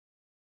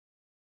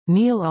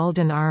Neil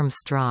Alden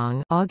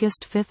Armstrong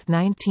 (August 5,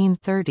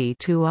 1930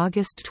 to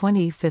August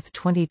 25,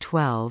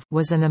 2012)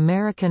 was an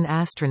American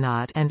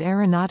astronaut and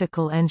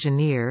aeronautical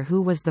engineer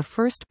who was the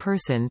first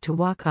person to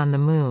walk on the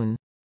Moon.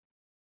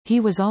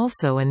 He was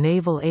also a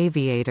naval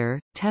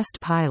aviator, test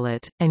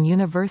pilot, and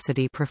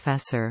university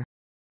professor.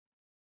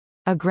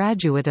 A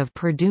graduate of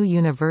Purdue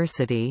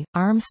University,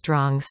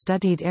 Armstrong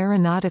studied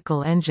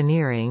aeronautical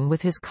engineering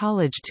with his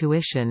college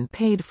tuition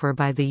paid for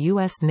by the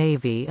U.S.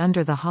 Navy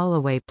under the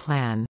Holloway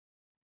Plan.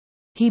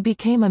 He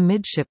became a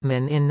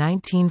midshipman in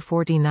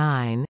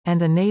 1949,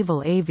 and a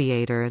naval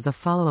aviator the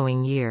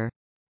following year.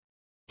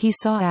 He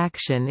saw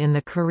action in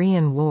the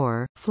Korean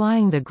War,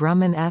 flying the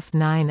Grumman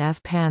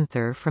F-9F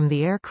Panther from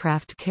the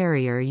aircraft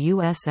carrier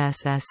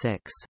USS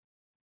Essex.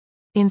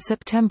 In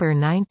September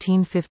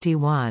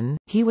 1951,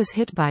 he was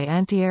hit by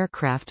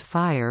anti-aircraft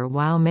fire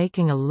while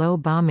making a low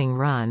bombing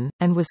run,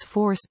 and was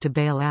forced to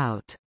bail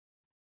out.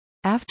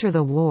 After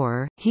the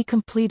war, he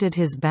completed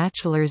his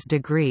bachelor's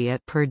degree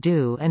at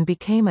Purdue and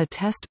became a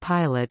test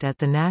pilot at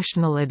the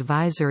National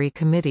Advisory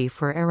Committee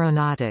for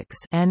Aeronautics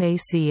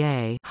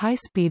 (NACA)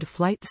 high-speed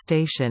flight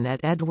station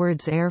at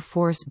Edwards Air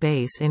Force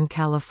Base in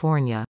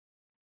California.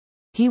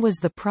 He was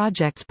the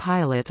project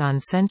pilot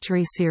on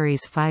Century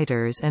Series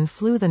fighters and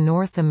flew the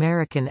North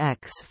American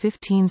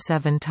X-15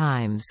 7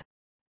 times.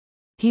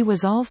 He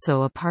was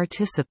also a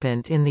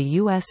participant in the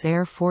U.S.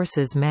 Air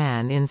Force's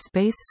Man in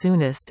Space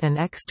Soonest and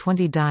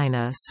X-20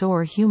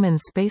 Dyna-Soar human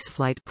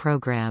spaceflight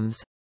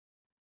programs.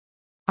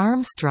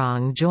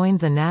 Armstrong joined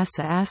the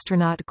NASA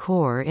Astronaut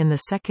Corps in the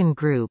second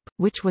group,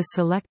 which was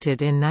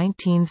selected in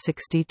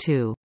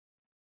 1962.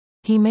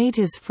 He made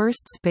his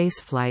first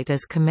spaceflight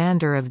as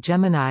commander of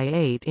Gemini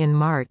 8 in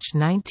March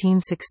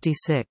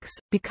 1966,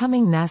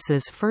 becoming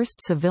NASA's first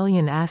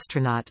civilian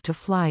astronaut to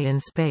fly in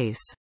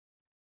space.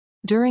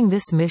 During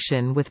this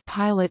mission with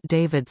pilot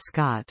David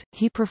Scott,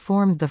 he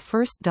performed the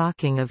first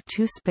docking of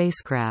two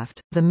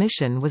spacecraft. The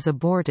mission was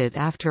aborted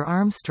after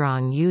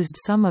Armstrong used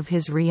some of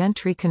his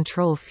re-entry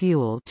control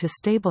fuel to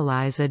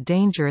stabilize a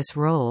dangerous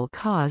roll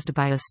caused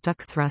by a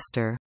stuck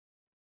thruster.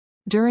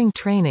 During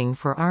training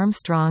for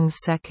Armstrong's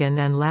second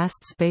and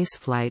last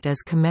spaceflight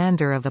as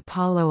commander of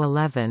Apollo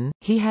 11,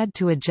 he had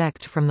to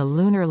eject from the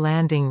Lunar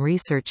Landing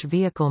Research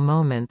Vehicle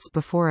moments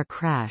before a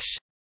crash.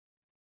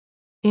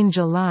 In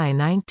July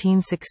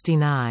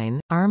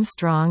 1969,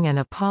 Armstrong and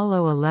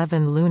Apollo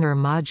 11 lunar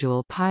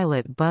module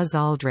pilot Buzz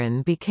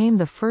Aldrin became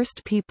the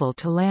first people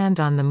to land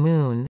on the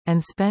Moon,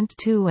 and spent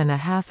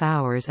 2.5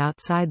 hours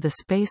outside the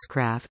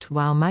spacecraft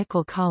while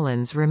Michael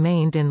Collins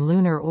remained in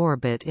lunar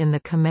orbit in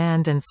the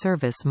Command and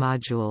Service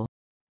module.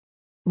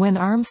 When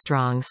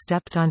Armstrong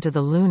stepped onto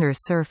the lunar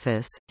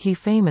surface, he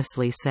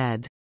famously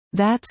said,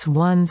 "That's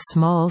one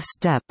small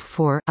step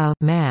for a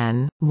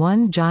man,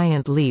 one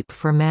giant leap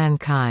for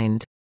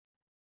mankind."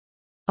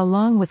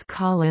 Along with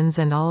Collins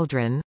and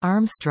Aldrin,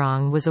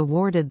 Armstrong was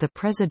awarded the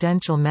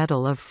Presidential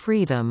Medal of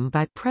Freedom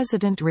by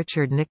President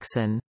Richard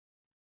Nixon.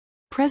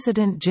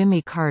 President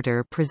Jimmy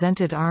Carter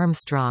presented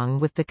Armstrong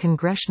with the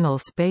Congressional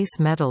Space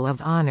Medal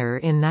of Honor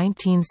in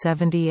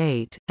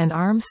 1978, and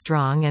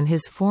Armstrong and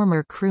his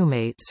former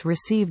crewmates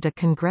received a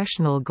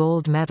Congressional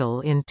Gold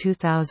Medal in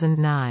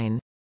 2009.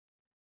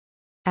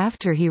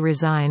 After he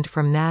resigned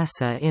from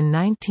NASA in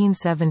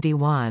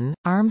 1971,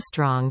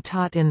 Armstrong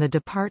taught in the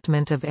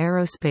Department of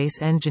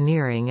Aerospace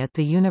Engineering at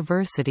the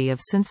University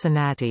of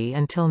Cincinnati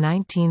until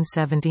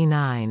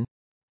 1979.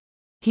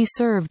 He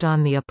served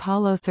on the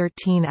Apollo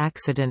 13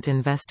 accident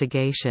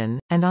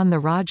investigation, and on the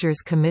Rogers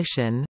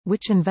Commission,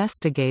 which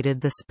investigated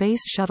the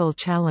Space Shuttle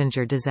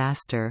Challenger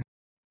disaster.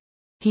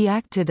 He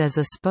acted as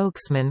a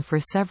spokesman for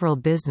several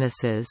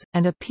businesses,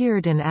 and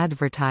appeared in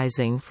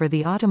advertising for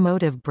the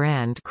automotive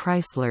brand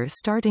Chrysler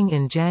starting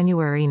in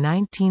January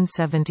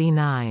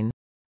 1979.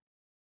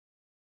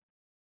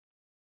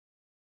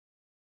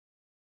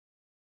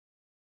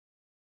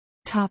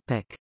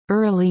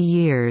 Early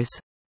years.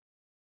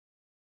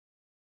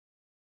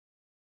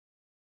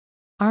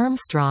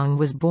 Armstrong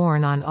was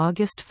born on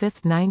August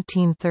 5,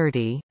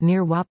 1930,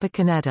 near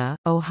Wapakoneta,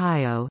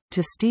 Ohio,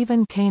 to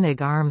Stephen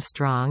Koenig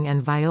Armstrong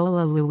and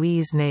Viola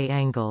Louise née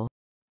Engel.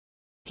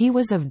 He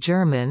was of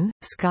German,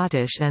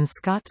 Scottish and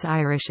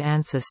Scots-Irish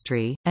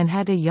ancestry, and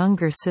had a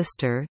younger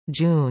sister,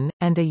 June,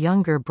 and a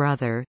younger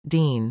brother,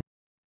 Dean.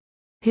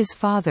 His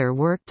father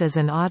worked as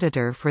an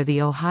auditor for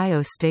the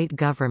Ohio state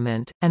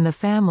government, and the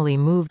family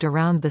moved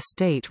around the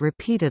state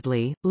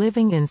repeatedly,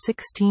 living in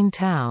 16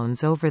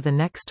 towns over the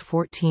next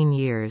 14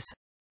 years.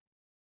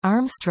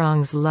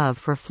 Armstrong's love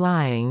for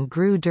flying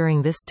grew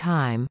during this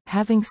time,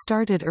 having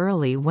started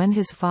early when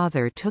his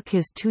father took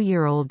his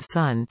 2-year-old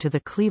son to the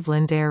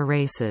Cleveland Air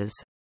Races.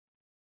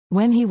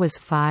 When he was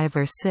 5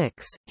 or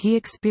 6, he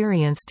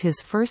experienced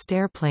his first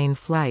airplane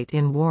flight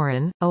in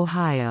Warren,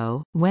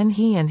 Ohio, when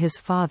he and his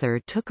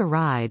father took a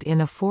ride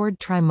in a Ford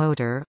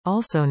Trimotor,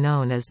 also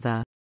known as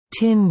the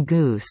Tin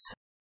Goose.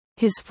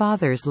 His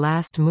father's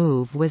last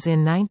move was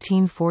in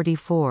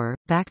 1944,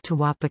 back to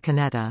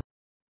Wapakoneta.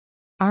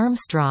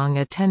 Armstrong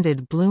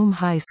attended Bloom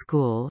High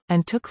School,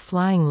 and took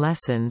flying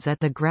lessons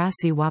at the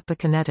grassy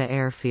Wapakoneta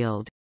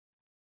Airfield.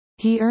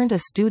 He earned a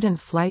student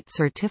flight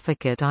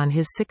certificate on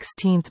his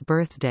 16th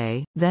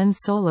birthday, then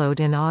soloed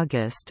in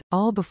August,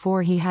 all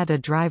before he had a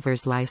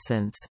driver's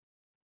license.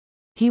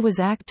 He was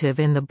active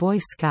in the Boy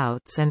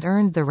Scouts and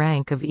earned the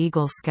rank of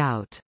Eagle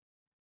Scout.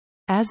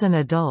 As an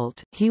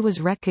adult, he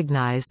was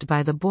recognized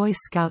by the Boy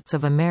Scouts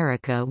of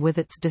America with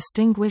its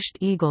Distinguished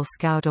Eagle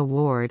Scout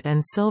Award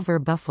and Silver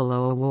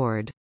Buffalo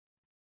Award.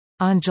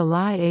 On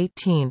July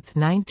 18,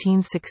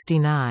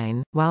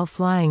 1969, while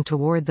flying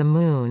toward the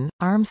Moon,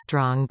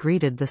 Armstrong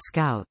greeted the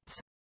Scouts.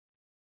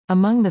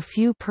 Among the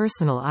few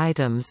personal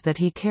items that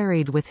he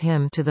carried with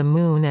him to the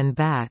Moon and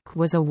back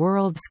was a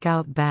World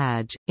Scout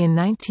badge. In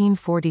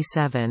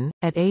 1947,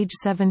 at age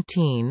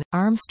 17,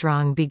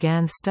 Armstrong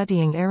began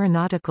studying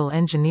aeronautical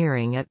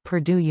engineering at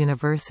Purdue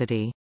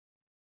University.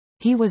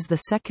 He was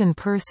the second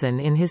person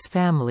in his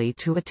family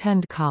to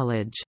attend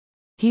college.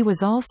 He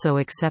was also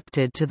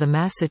accepted to the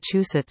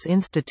Massachusetts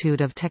Institute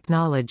of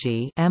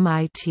Technology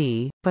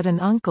 (MIT), but an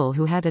uncle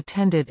who had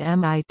attended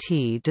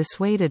MIT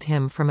dissuaded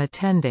him from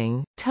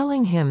attending,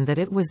 telling him that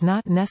it was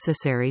not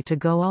necessary to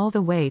go all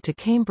the way to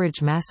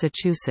Cambridge,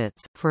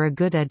 Massachusetts, for a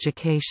good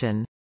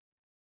education.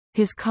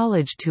 His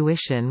college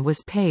tuition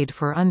was paid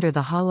for under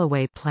the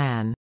Holloway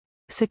Plan.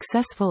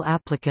 Successful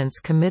applicants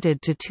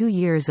committed to 2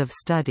 years of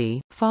study,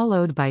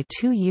 followed by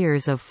 2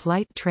 years of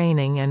flight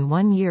training and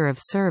 1 year of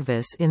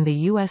service in the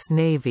U.S.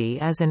 Navy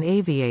as an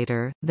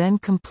aviator, then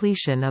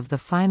completion of the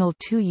final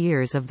 2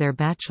 years of their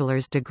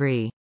bachelor's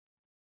degree.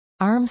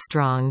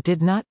 Armstrong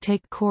did not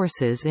take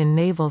courses in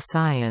naval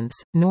science,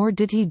 nor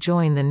did he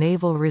join the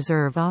Naval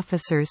Reserve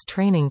Officers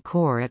Training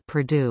Corps at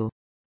Purdue.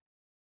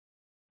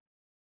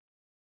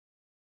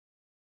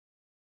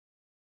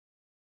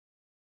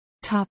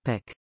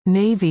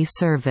 Navy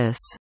service.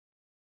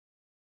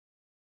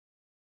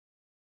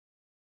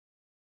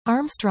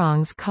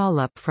 Armstrong's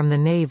call-up from the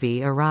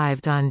Navy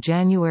arrived on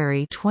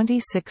January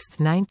 26,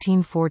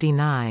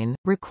 1949,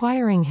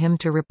 requiring him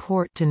to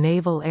report to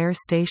Naval Air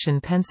Station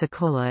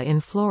Pensacola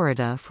in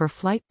Florida for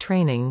flight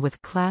training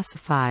with Class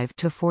 5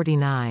 to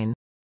 49.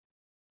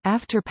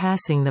 After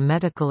passing the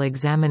medical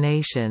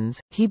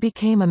examinations, he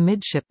became a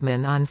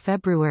midshipman on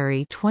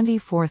February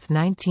 24,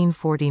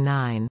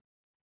 1949.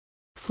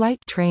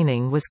 Flight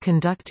training was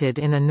conducted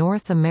in a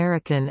North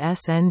American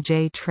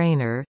SNJ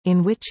trainer,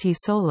 in which he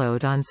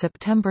soloed on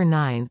September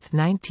 9,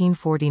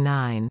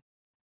 1949.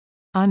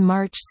 On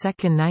March 2,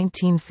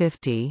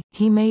 1950,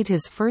 he made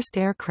his first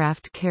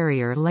aircraft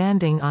carrier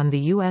landing on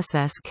the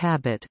USS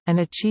Cabot, an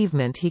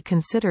achievement he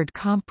considered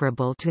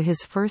comparable to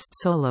his first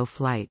solo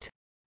flight.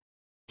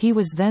 He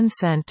was then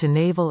sent to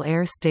Naval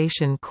Air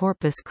Station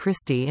Corpus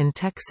Christi in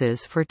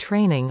Texas for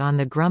training on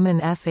the Grumman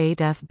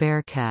F-8F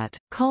Bearcat,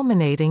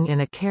 culminating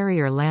in a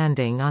carrier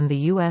landing on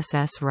the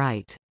USS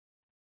Wright.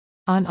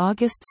 On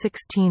August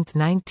 16,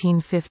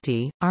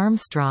 1950,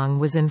 Armstrong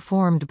was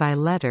informed by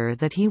letter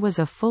that he was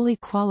a fully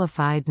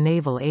qualified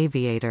naval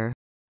aviator.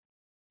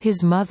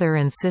 His mother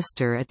and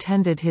sister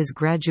attended his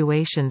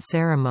graduation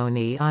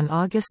ceremony on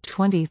August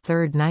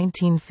 23,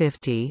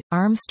 1950.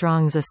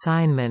 Armstrong's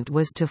assignment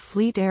was to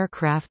Fleet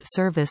Aircraft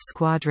Service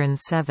Squadron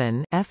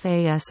 7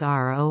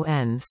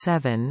 (FASRON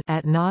 7)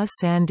 at NAS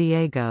San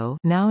Diego,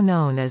 now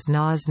known as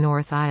NAS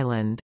North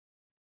Island.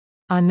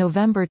 On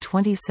November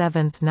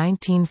 27,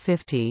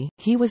 1950,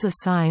 he was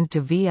assigned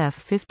to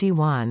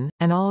VF-51,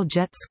 an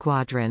all-jet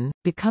squadron,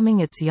 becoming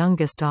its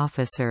youngest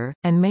officer,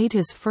 and made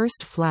his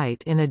first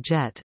flight in a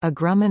jet, a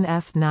Grumman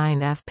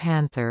F-9F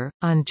Panther,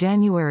 on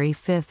January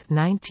 5,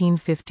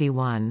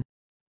 1951.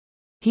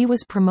 He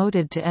was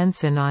promoted to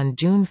ensign on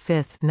June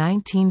 5,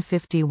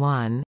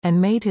 1951, and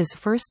made his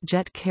first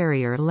jet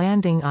carrier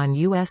landing on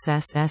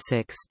USS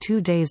Essex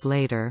 2 days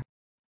later.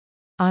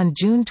 On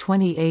June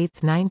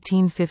 28,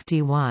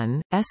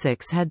 1951,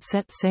 Essex had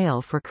set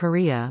sail for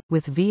Korea,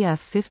 with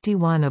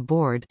VF-51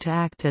 aboard to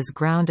act as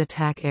ground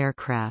attack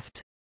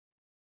aircraft.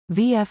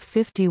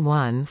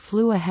 VF-51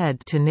 flew ahead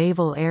to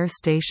Naval Air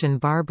Station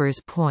Barbers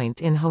Point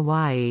in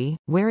Hawaii,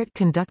 where it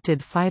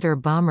conducted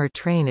fighter-bomber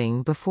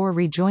training before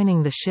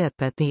rejoining the ship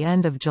at the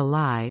end of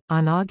July.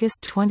 On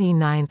August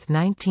 29,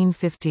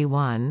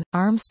 1951,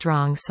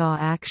 Armstrong saw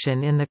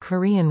action in the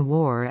Korean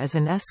War as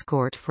an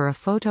escort for a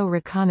photo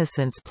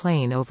reconnaissance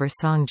plane over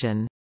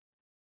Songjin.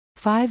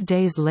 5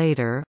 days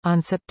later,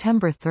 on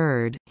September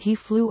 3, he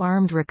flew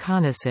armed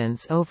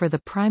reconnaissance over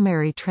the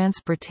primary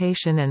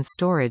transportation and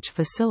storage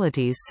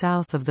facilities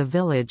south of the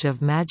village of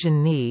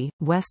Majin-ni,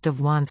 west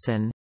of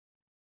Wonsan.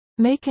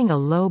 Making a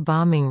low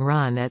bombing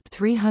run at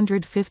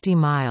 350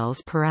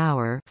 miles per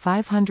hour,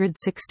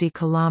 560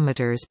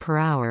 kilometers per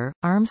hour,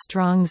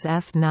 Armstrong's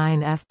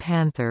F-9F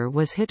Panther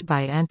was hit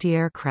by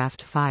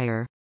anti-aircraft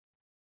fire.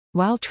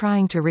 While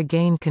trying to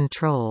regain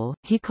control,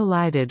 he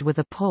collided with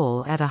a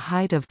pole at a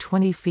height of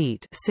 20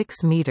 feet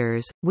 6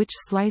 meters, which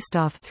sliced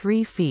off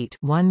 3 feet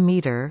 1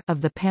 meter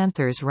of the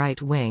Panther's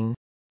right wing.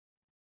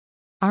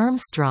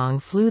 Armstrong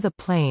flew the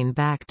plane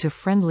back to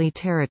friendly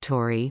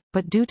territory,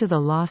 but due to the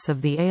loss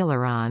of the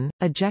aileron,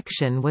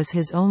 ejection was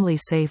his only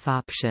safe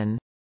option.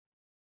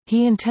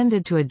 He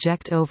intended to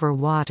eject over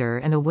water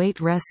and await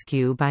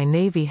rescue by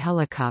Navy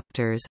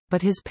helicopters,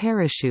 but his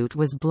parachute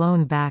was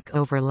blown back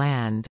over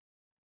land.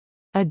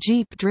 A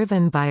jeep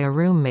driven by a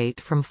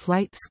roommate from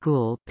flight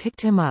school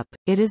picked him up.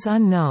 It is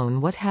unknown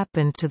what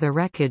happened to the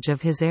wreckage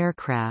of his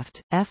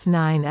aircraft,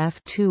 F-9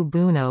 F-2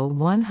 Buno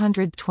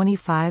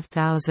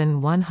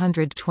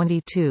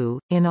 125,122.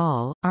 In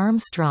all,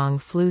 Armstrong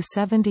flew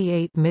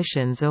 78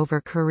 missions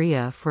over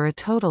Korea for a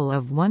total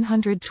of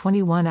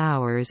 121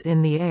 hours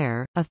in the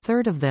air, a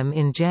third of them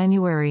in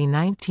January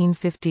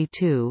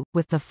 1952,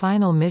 with the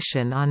final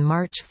mission on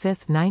March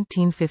 5,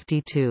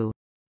 1952.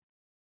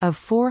 Of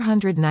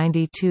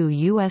 492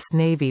 U.S.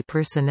 Navy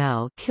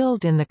personnel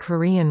killed in the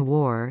Korean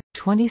War,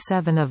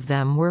 27 of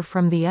them were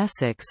from the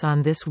Essex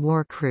on this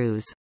war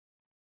cruise.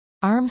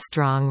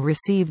 Armstrong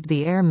received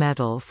the Air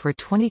Medal for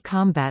 20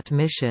 combat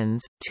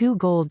missions, 2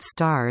 Gold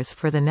Stars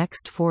for the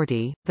next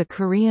 40, the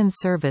Korean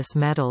Service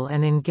Medal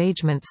and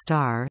Engagement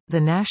Star, the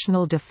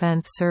National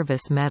Defense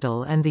Service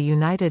Medal and the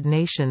United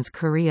Nations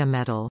Korea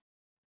Medal.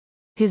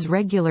 His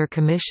regular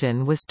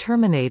commission was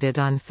terminated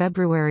on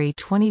February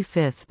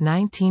 25,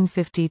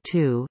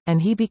 1952,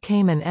 and he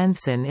became an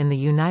ensign in the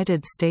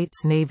United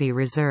States Navy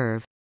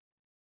Reserve.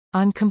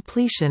 On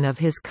completion of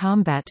his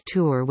combat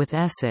tour with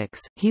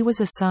Essex, he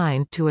was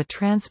assigned to a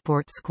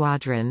transport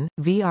squadron,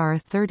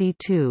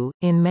 VR-32,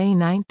 in May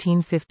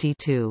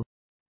 1952.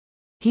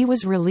 He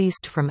was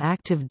released from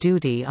active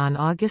duty on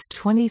August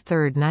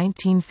 23,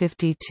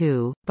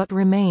 1952, but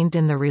remained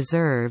in the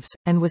reserves,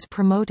 and was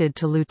promoted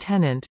to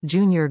lieutenant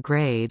junior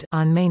grade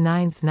on May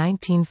 9,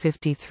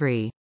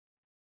 1953.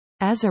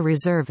 As a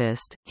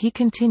reservist, he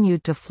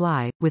continued to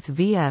fly, with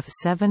VF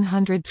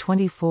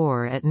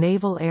 724 at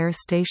Naval Air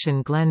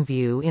Station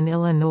Glenview in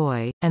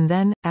Illinois, and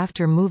then,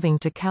 after moving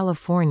to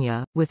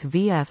California, with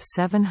VF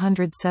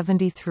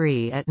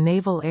 773 at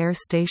Naval Air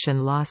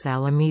Station Los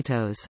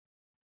Alamitos.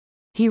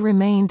 He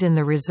remained in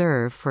the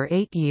reserve for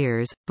 8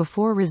 years,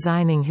 before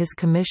resigning his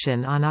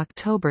commission on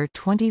October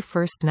 21,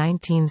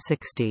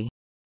 1960.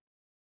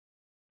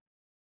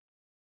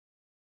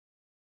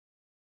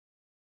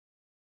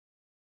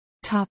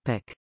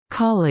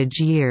 College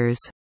years.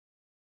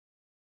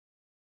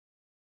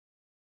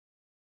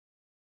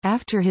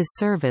 After his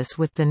service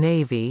with the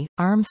Navy,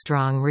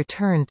 Armstrong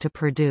returned to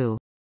Purdue.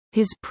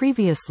 His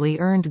previously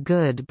earned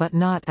good but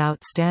not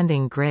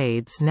outstanding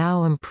grades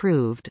now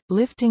improved,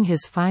 lifting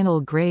his final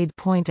grade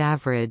point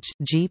average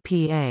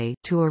 (GPA)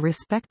 to a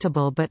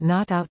respectable but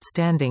not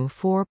outstanding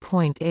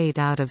 4.8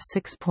 out of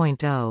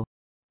 6.0.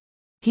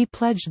 He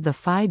pledged the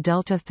Phi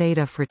Delta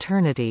Theta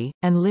fraternity,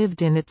 and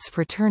lived in its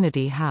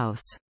fraternity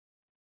house.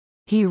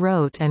 He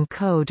wrote and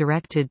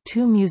co-directed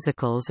 2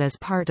 musicals as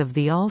part of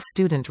the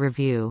All-Student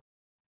Review.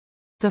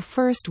 The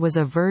first was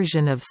a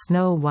version of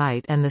Snow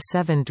White and the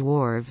Seven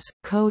Dwarfs,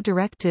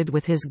 co-directed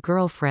with his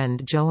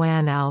girlfriend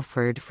Joanne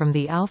Alford from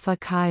the Alpha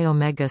Chi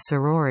Omega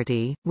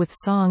sorority, with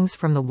songs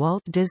from the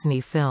Walt Disney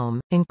film,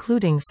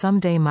 including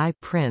Someday My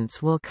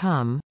Prince Will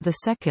Come. The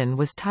second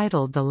was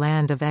titled The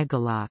Land of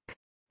Egolok,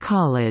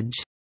 College,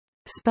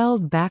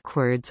 spelled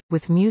backwards,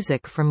 with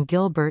music from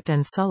Gilbert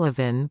and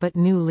Sullivan but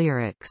new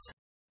lyrics.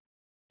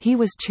 He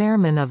was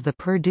chairman of the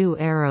Purdue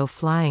Aero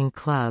Flying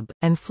Club,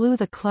 and flew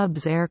the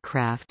club's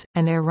aircraft,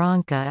 an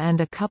Aeronca and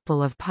a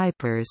couple of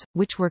Pipers,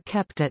 which were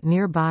kept at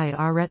nearby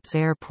Aretz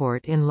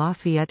Airport in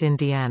Lafayette,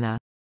 Indiana.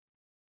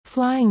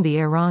 Flying the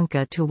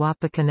Aeronca to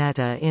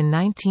Wapakoneta in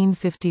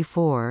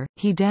 1954,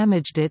 he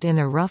damaged it in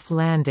a rough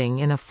landing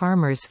in a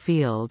farmer's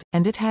field,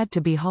 and it had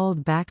to be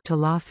hauled back to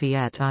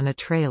Lafayette on a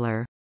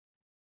trailer.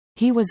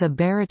 He was a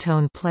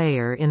baritone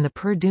player in the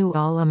Purdue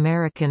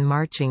All-American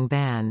Marching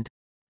Band.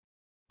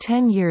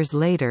 10 years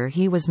later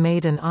he was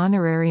made an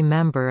honorary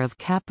member of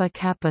Kappa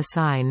Kappa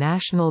Psi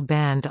National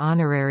Band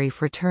Honorary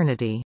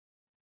Fraternity.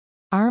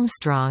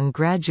 Armstrong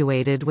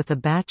graduated with a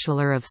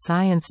Bachelor of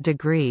Science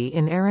degree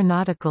in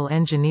Aeronautical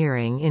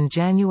Engineering in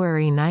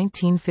January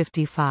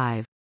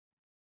 1955.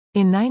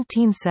 In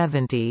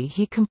 1970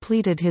 he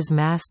completed his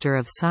Master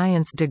of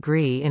Science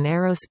degree in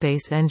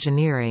Aerospace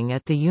Engineering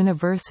at the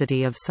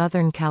University of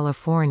Southern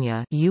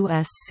California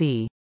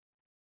 (USC).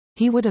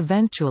 He would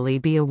eventually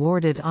be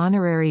awarded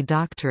honorary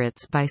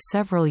doctorates by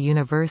several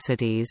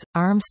universities.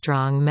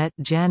 Armstrong met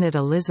Janet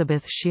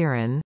Elizabeth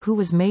Sheeran, who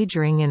was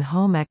majoring in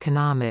home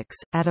economics,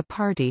 at a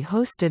party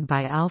hosted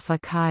by Alpha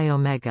Chi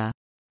Omega.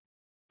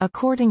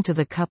 According to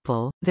the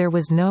couple, there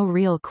was no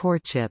real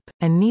courtship,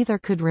 and neither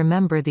could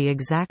remember the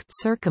exact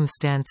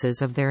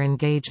circumstances of their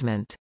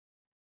engagement.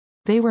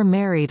 They were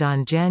married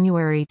on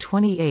January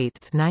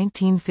 28,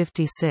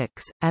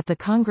 1956, at the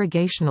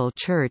Congregational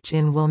Church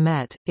in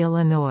Wilmette,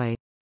 Illinois.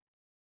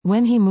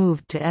 When he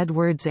moved to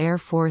Edwards Air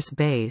Force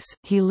Base,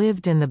 he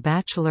lived in the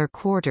bachelor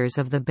quarters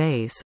of the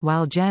base,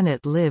 while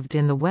Janet lived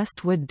in the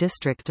Westwood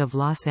district of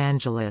Los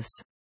Angeles.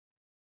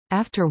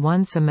 After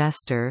one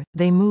semester,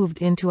 they moved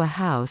into a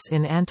house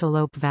in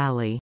Antelope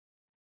Valley.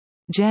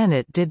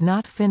 Janet did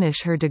not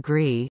finish her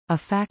degree, a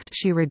fact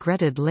she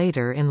regretted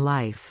later in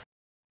life.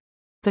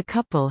 The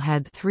couple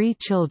had 3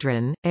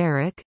 children,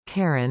 Eric,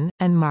 Karen,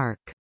 and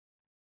Mark.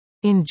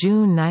 In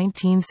June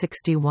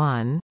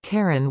 1961,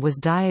 Karen was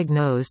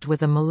diagnosed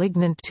with a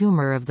malignant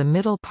tumor of the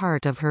middle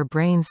part of her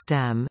brain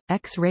stem.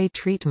 X-ray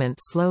treatment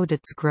slowed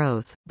its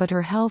growth, but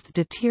her health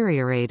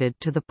deteriorated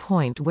to the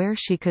point where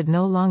she could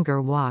no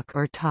longer walk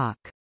or talk.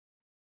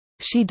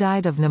 She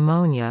died of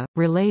pneumonia,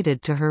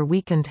 related to her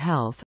weakened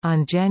health,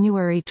 on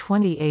January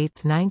 28,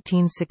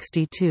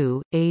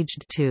 1962,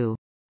 aged 2.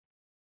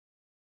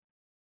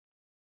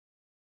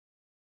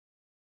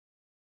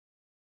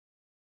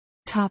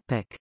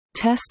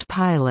 Test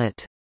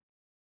pilot.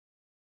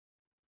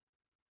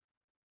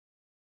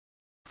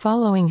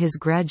 Following his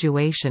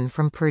graduation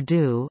from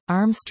Purdue,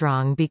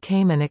 Armstrong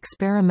became an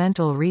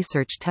experimental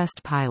research test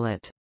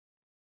pilot.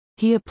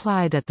 He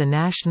applied at the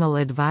National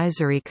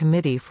Advisory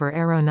Committee for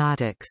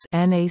Aeronautics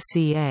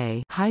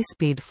 (NACA)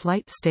 high-speed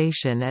flight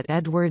station at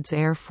Edwards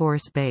Air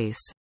Force Base.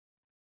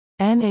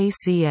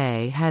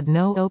 NACA had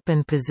no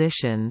open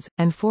positions,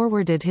 and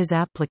forwarded his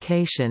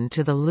application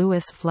to the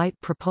Lewis Flight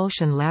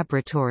Propulsion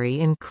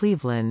Laboratory in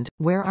Cleveland,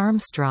 where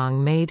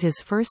Armstrong made his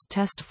first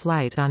test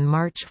flight on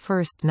March 1,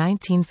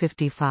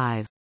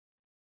 1955.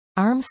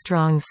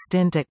 Armstrong's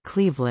stint at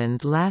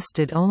Cleveland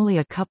lasted only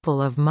a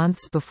couple of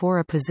months before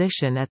a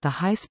position at the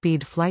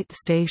high-speed flight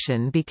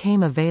station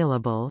became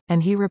available,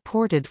 and he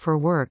reported for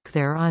work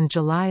there on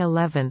July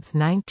 11,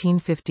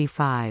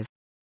 1955.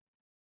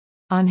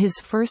 On his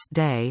first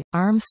day,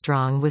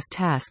 Armstrong was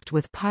tasked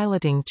with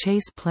piloting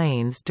chase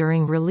planes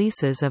during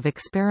releases of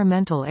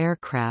experimental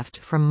aircraft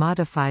from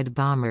modified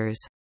bombers.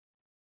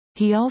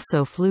 He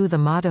also flew the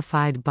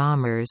modified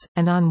bombers,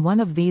 and on one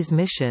of these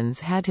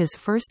missions had his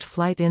first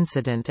flight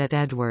incident at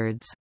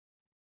Edwards.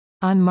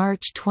 On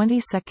March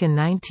 22,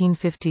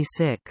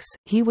 1956,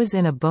 he was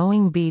in a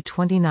Boeing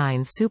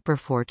B-29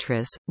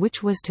 Superfortress,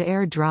 which was to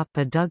airdrop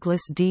a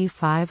Douglas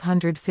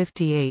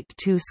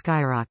D-558-2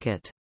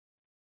 skyrocket.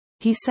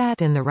 He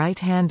sat in the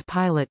right-hand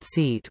pilot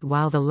seat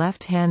while the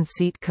left-hand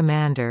seat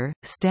commander,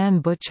 Stan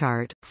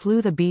Butchart,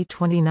 flew the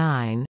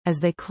B-29.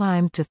 As they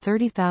climbed to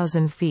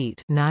 30,000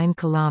 feet (9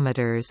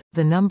 kilometers),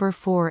 the No.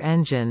 4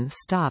 engine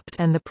stopped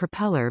and the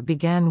propeller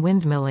began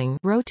windmilling,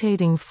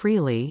 rotating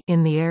freely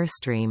in the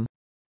airstream.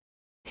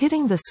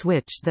 Hitting the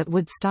switch that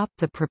would stop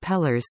the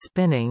propellers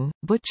spinning,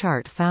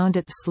 Butchart found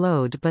it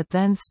slowed but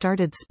then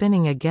started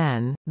spinning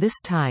again, this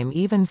time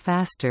even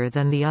faster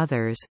than the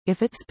others.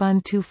 If it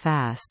spun too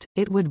fast,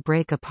 it would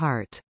break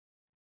apart.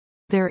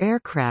 Their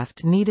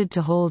aircraft needed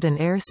to hold an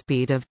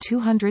airspeed of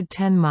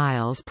 210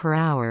 miles per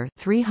hour,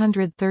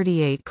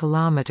 338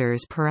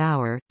 kilometers per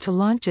hour to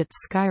launch its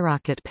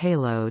skyrocket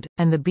payload,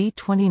 and the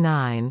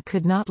B-29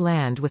 could not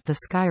land with the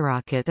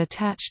skyrocket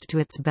attached to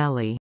its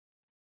belly.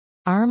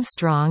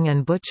 Armstrong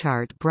and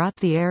Butchart brought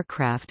the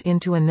aircraft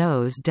into a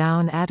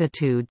nose-down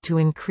attitude to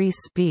increase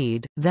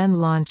speed, then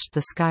launched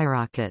the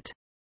skyrocket.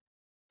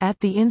 At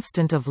the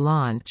instant of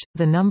launch,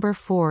 the No.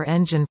 4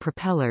 engine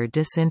propeller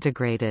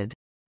disintegrated.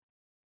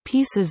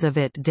 Pieces of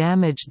it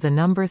damaged the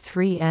No.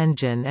 3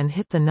 engine and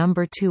hit the No.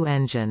 2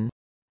 engine.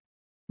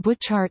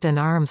 Butchart and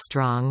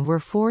Armstrong were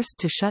forced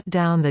to shut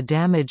down the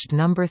damaged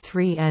No.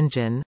 3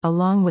 engine,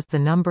 along with the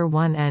No.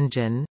 1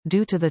 engine,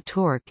 due to the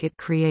torque it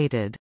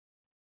created.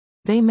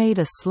 They made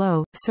a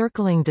slow,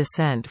 circling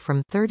descent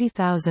from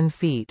 30,000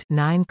 feet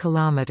 (9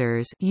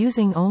 kilometers)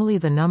 using only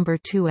the No.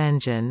 2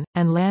 engine,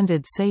 and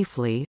landed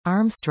safely.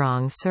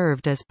 Armstrong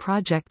served as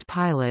project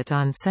pilot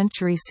on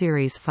Century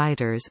Series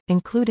fighters,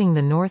 including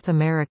the North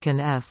American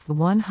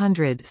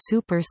F-100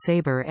 Super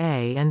Sabre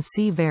A and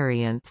C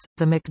variants,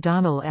 the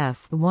McDonnell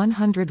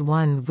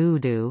F-101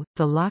 Voodoo,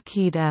 the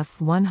Lockheed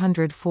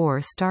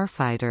F-104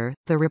 Starfighter,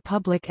 the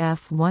Republic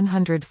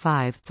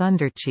F-105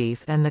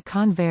 Thunderchief and the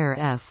Convair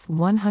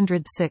F-106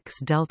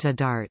 Delta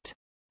Dart.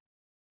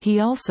 He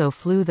also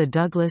flew the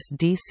Douglas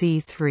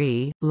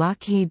DC-3,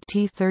 Lockheed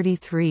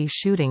T-33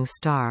 Shooting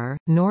Star,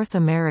 North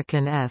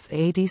American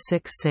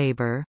F-86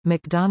 Sabre,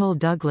 McDonnell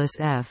Douglas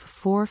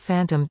F-4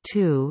 Phantom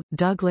II,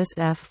 Douglas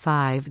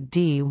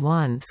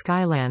F-5D-1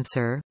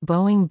 Skylancer,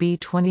 Boeing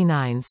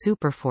B-29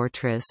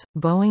 Superfortress,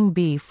 Boeing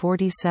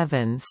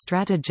B-47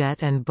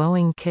 Stratojet and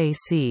Boeing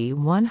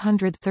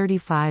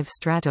KC-135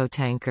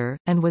 Stratotanker,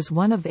 and was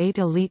one of 8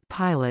 elite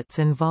pilots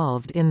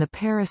involved in the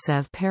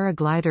Parasev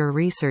paraglider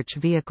research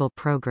vehicle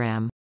program.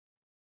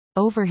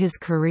 Over his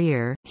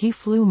career, he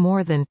flew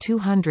more than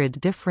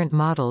 200 different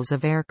models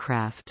of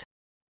aircraft.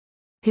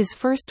 His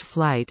first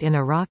flight in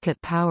a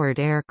rocket-powered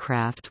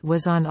aircraft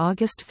was on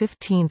August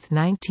 15,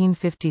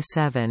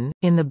 1957,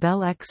 in the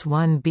Bell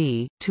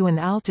X-1B, to an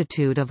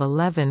altitude of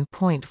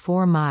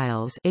 11.4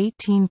 miles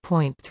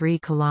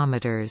 (18.3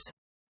 kilometers).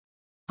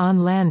 On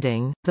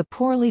landing, the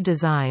poorly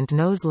designed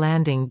nose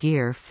landing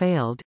gear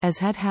failed, as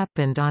had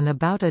happened on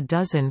about a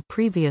dozen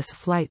previous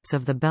flights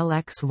of the Bell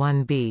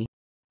X-1B.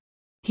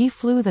 He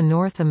flew the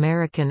North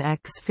American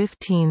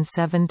X-15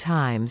 7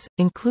 times,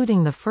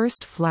 including the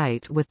first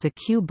flight with the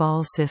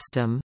cue-ball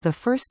system, the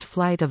first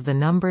flight of the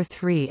No.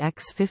 3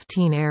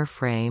 X-15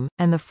 airframe,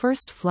 and the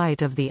first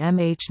flight of the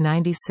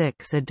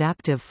MH-96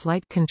 adaptive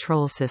flight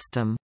control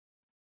system.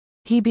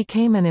 He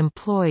became an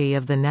employee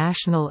of the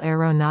National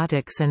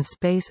Aeronautics and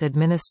Space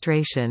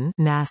Administration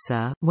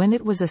 (NASA) when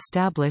it was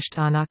established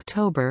on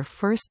October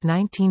 1,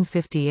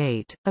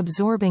 1958.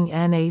 Absorbing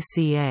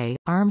NACA,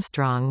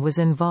 Armstrong was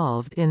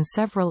involved in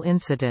several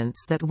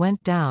incidents that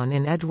went down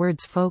in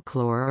Edwards'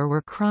 folklore or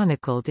were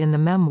chronicled in the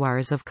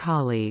memoirs of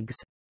colleagues.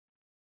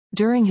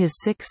 During his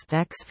sixth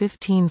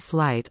X-15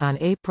 flight on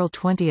April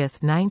 20,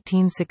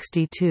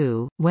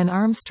 1962, when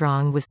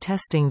Armstrong was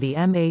testing the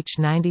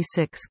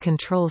MH-96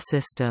 control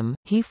system,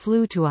 he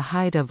flew to a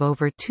height of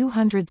over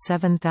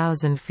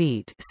 207,000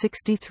 feet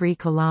 (63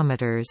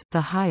 kilometers),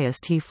 the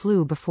highest he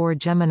flew before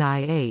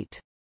Gemini 8.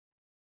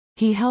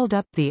 He held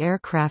up the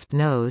aircraft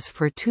nose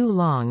for too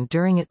long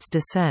during its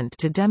descent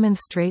to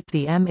demonstrate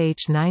the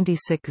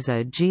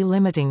MH-96's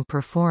G-limiting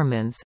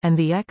performance, and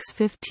the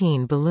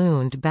X-15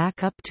 ballooned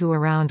back up to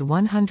around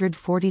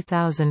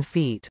 140,000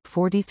 feet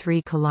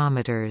 (43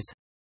 kilometers).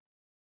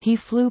 He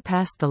flew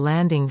past the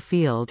landing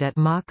field at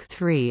Mach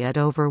 3 at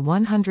over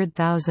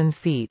 100,000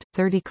 feet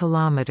 (30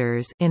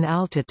 kilometers) in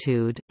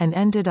altitude, and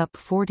ended up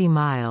 40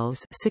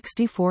 miles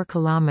 (64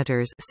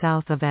 kilometers)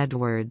 south of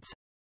Edwards.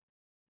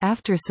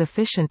 After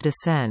sufficient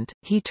descent,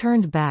 he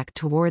turned back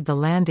toward the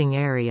landing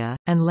area,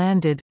 and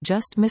landed,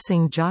 just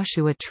missing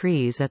Joshua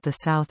Trees at the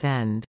south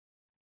end.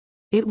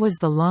 It was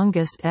the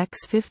longest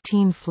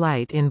X-15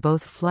 flight in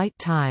both flight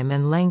time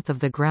and length of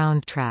the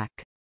ground track.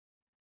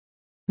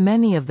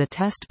 Many of the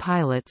test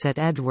pilots at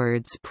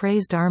Edwards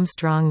praised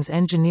Armstrong's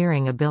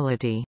engineering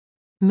ability.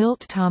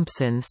 Milt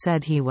Thompson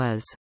said he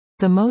was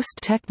the most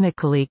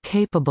technically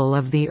capable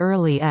of the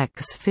early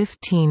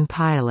X-15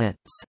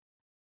 pilots.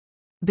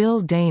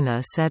 Bill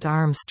Dana said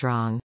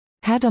Armstrong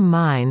had a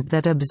mind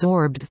that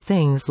absorbed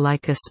things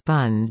like a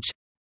sponge.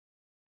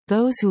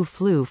 Those who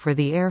flew for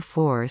the Air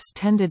Force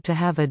tended to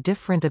have a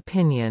different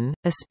opinion,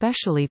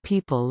 especially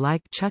people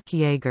like Chuck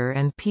Yeager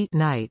and Pete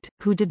Knight,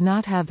 who did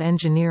not have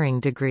engineering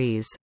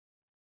degrees.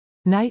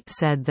 Knight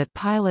said that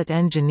pilot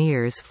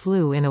engineers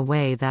flew in a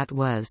way that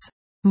was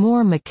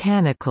more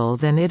mechanical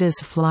than it is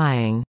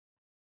flying,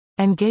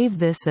 and gave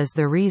this as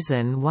the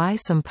reason why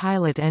some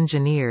pilot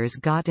engineers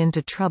got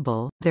into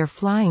trouble. Their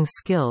flying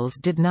skills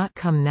did not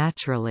come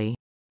naturally.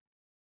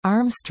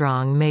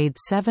 Armstrong made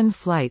 7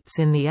 flights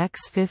in the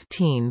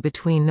X-15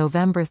 between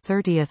November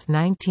 30,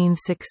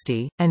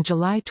 1960, and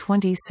July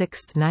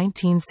 26,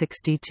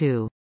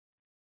 1962.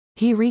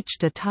 He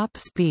reached a top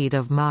speed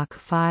of Mach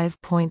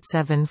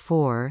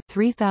 5.74,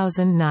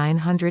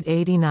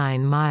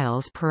 3,989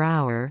 miles per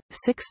hour,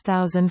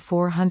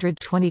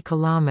 6,420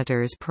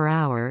 kilometers per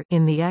hour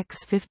in the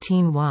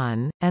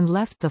X-15-1, and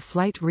left the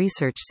Flight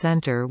Research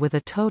Center with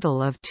a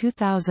total of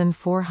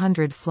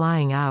 2,400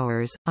 flying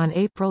hours. On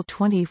April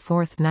 24,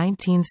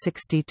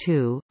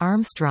 1962,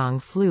 Armstrong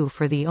flew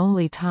for the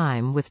only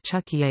time with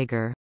Chuck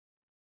Yeager.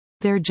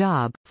 Their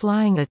job,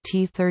 flying a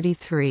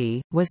T-33,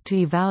 was to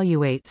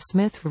evaluate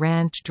Smith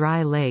Ranch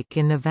Dry Lake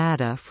in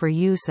Nevada for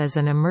use as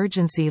an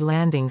emergency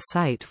landing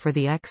site for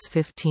the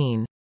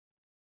X-15.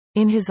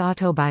 In his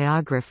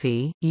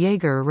autobiography,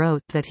 Yeager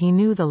wrote that he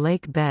knew the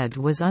lake bed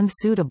was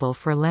unsuitable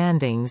for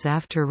landings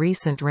after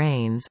recent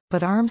rains,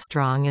 but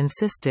Armstrong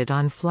insisted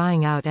on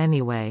flying out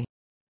anyway.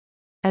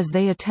 As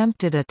they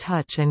attempted a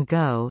touch and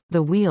go,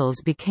 the wheels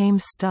became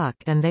stuck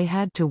and they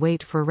had to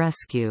wait for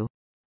rescue.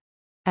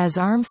 As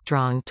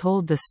Armstrong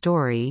told the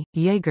story,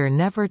 Yeager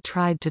never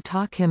tried to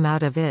talk him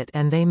out of it,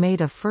 and they made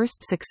a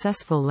first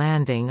successful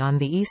landing on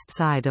the east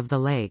side of the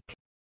lake.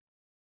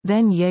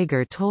 Then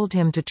Yeager told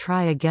him to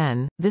try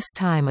again, this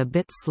time a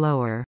bit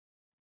slower.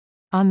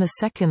 On the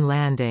second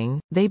landing,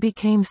 they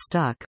became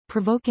stuck,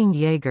 provoking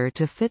Yeager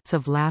to fits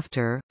of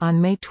laughter. On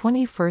May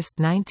 21,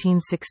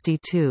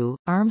 1962,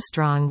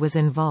 Armstrong was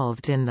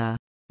involved in the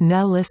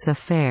Nellis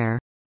Affair.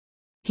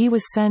 He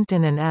was sent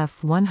in an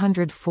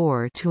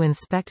F-104 to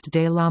inspect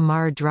De La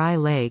Mar Dry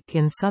Lake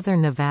in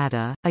southern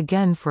Nevada,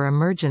 again for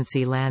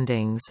emergency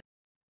landings.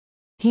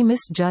 He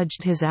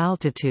misjudged his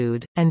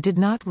altitude, and did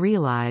not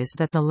realize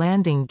that the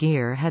landing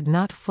gear had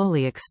not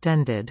fully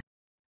extended.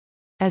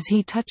 As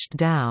he touched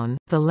down,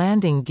 the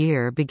landing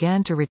gear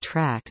began to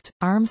retract.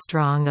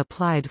 Armstrong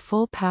applied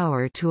full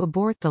power to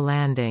abort the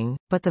landing,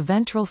 but the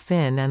ventral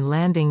fin and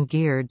landing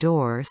gear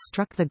door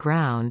struck the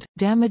ground,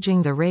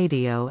 damaging the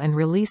radio and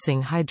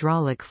releasing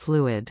hydraulic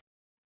fluid.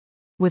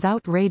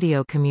 Without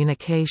radio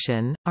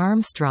communication,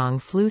 Armstrong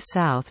flew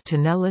south to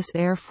Nellis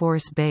Air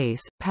Force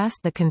Base, past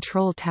the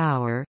control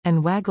tower,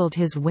 and waggled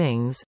his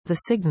wings, the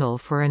signal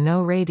for a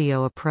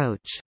no-radio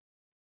approach.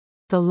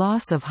 The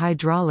loss of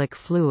hydraulic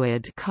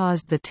fluid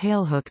caused the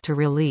tailhook to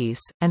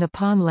release, and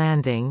upon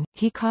landing,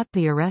 he caught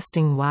the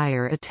arresting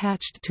wire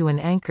attached to an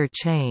anchor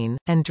chain,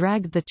 and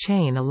dragged the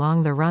chain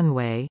along the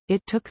runway.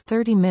 It took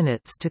 30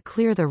 minutes to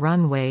clear the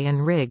runway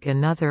and rig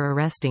another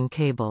arresting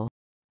cable.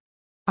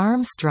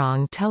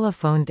 Armstrong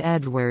telephoned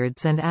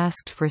Edwards and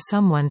asked for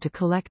someone to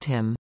collect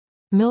him.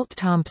 Milt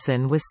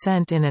Thompson was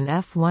sent in an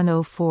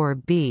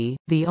F-104B,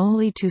 the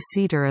only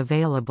two-seater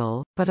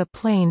available, but a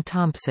plane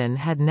Thompson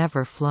had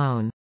never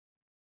flown.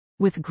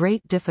 With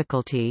great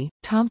difficulty,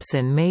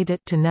 Thompson made it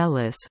to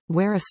Nellis,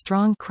 where a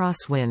strong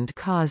crosswind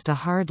caused a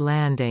hard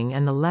landing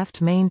and the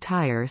left main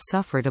tire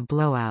suffered a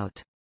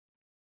blowout.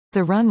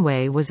 The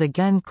runway was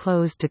again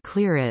closed to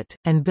clear it,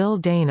 and Bill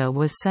Dana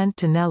was sent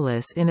to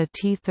Nellis in a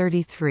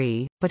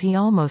T-33, but he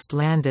almost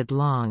landed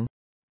long.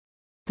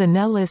 The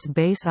Nellis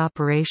Base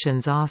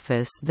Operations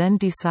Office then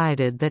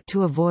decided that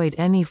to avoid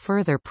any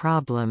further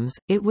problems,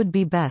 it would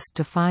be best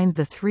to find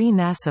the 3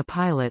 NASA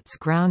pilots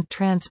ground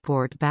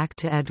transport back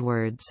to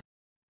Edwards.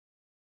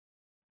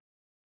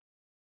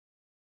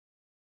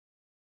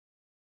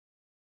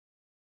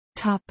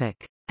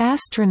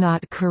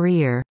 Astronaut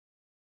career.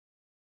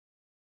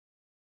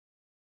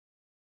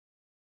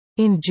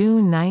 In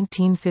June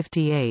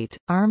 1958,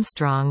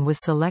 Armstrong was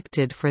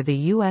selected for the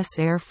U.S.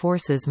 Air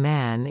Force's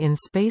Man in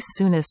Space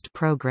Soonest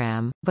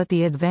program, but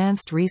the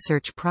Advanced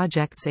Research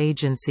Projects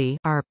Agency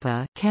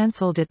 (ARPA)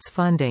 cancelled its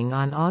funding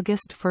on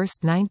August 1,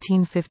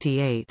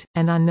 1958,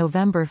 and on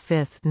November 5,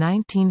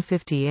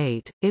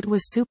 1958, it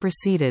was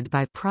superseded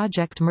by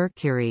Project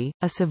Mercury,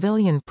 a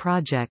civilian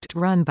project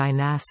run by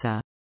NASA.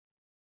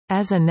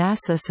 As a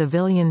NASA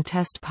civilian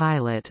test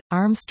pilot,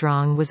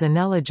 Armstrong was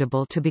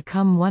ineligible to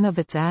become one of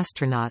its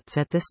astronauts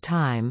at this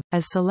time,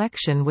 as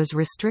selection was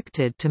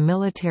restricted to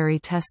military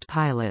test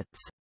pilots.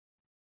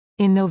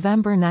 In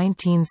November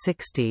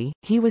 1960,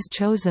 he was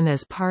chosen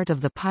as part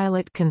of the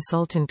pilot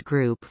consultant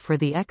group for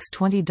the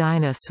X-20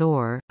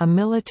 Dyna-Soar, a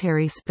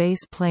military space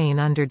plane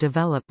under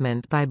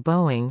development by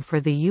Boeing for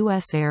the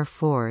U.S. Air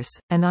Force,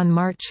 and on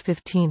March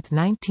 15,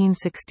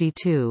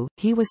 1962,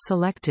 he was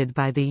selected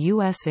by the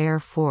U.S. Air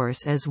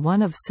Force as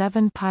one of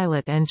 7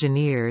 pilot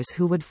engineers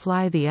who would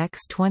fly the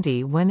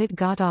X-20 when it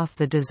got off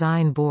the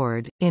design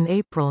board. In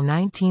April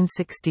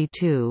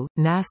 1962,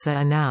 NASA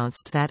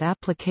announced that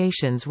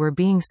applications were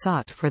being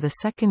sought for the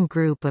second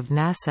group of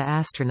NASA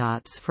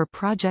astronauts for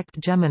Project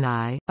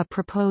Gemini, a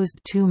proposed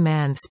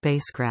 2-man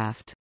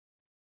spacecraft.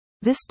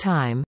 This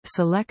time,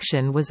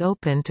 selection was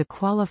open to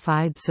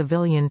qualified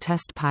civilian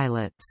test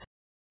pilots.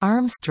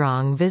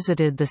 Armstrong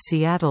visited the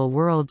Seattle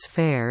World's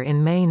Fair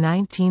in May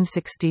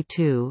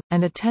 1962,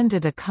 and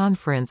attended a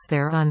conference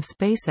there on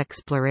space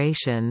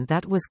exploration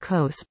that was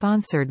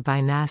co-sponsored by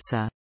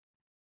NASA.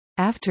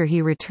 After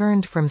he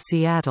returned from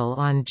Seattle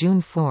on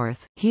June 4,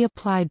 he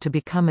applied to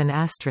become an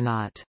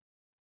astronaut.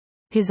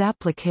 His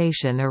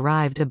application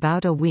arrived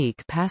about a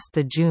week past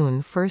the June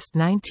 1,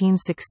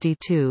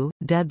 1962,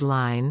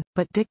 deadline,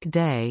 but Dick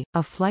Day,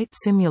 a flight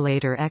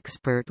simulator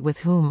expert with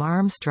whom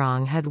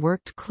Armstrong had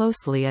worked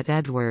closely at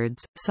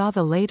Edwards, saw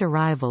the late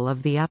arrival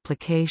of the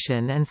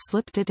application and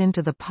slipped it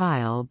into the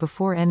pile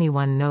before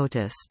anyone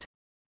noticed.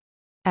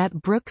 At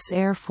Brooks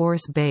Air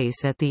Force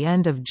Base at the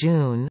end of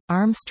June,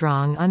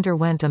 Armstrong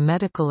underwent a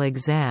medical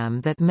exam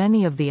that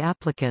many of the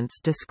applicants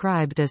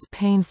described as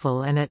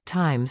painful and at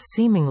times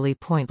seemingly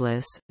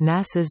pointless.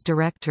 NASA's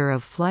Director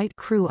of Flight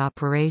Crew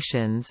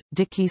Operations,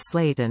 Dickie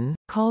Slayton,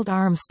 called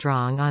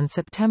Armstrong on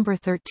September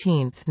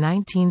 13,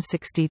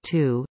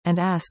 1962, and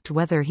asked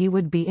whether he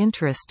would be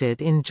interested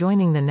in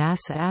joining the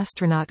NASA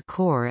Astronaut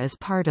Corps as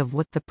part of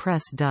what the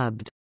press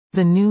dubbed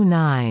the New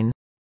Nine.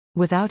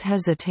 Without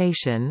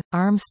hesitation,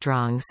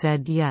 Armstrong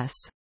said yes.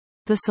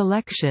 The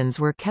selections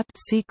were kept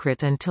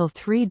secret until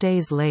 3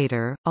 days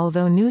later,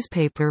 although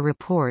newspaper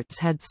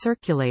reports had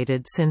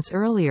circulated since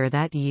earlier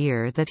that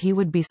year that he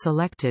would be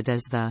selected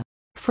as the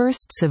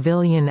first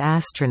civilian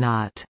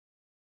astronaut.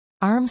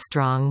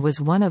 Armstrong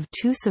was one of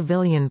 2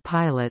 civilian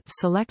pilots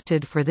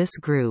selected for this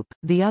group,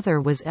 the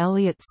other was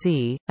Elliot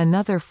See.,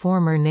 another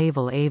former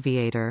naval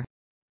aviator.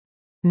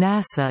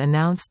 NASA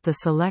announced the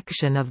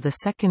selection of the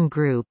second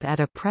group at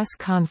a press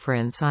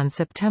conference on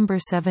September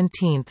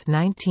 17,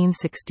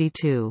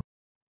 1962.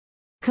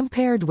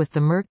 Compared with the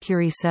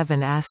Mercury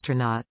 7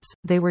 astronauts,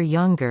 they were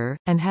younger,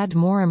 and had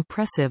more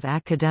impressive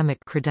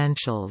academic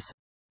credentials.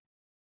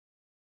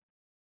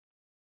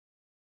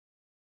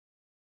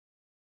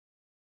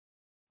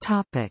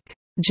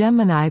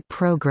 Gemini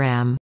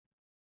program.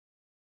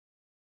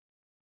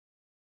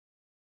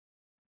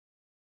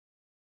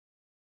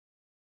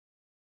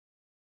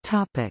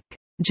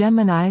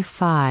 Gemini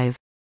 5.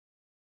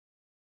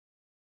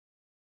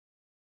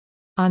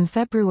 On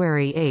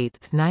February 8,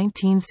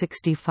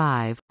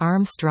 1965,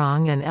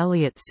 Armstrong and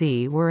Elliot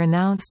See were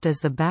announced as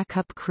the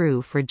backup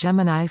crew for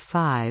Gemini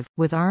 5,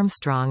 with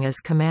Armstrong as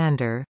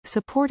commander,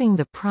 supporting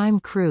the prime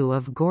crew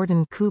of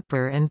Gordon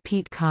Cooper and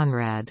Pete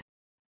Conrad.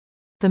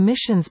 The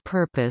mission's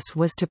purpose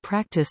was to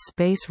practice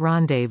space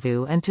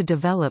rendezvous and to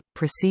develop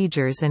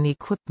procedures and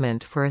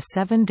equipment for a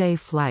 7-day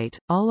flight,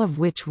 all of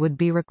which would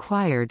be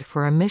required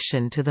for a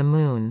mission to the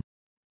Moon.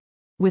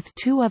 With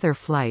 2 other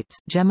flights,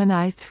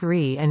 Gemini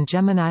 3 and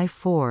Gemini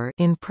 4,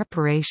 in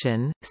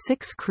preparation,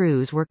 6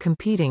 crews were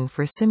competing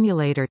for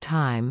simulator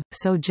time,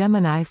 so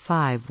Gemini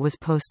 5 was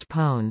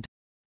postponed.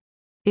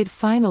 It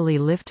finally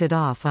lifted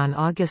off on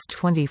August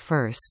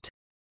 21.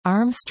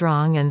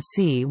 Armstrong and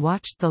See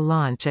watched the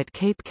launch at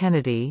Cape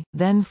Kennedy,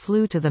 then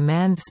flew to the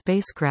Manned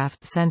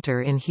Spacecraft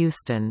Center in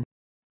Houston.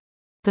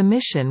 The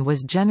mission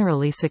was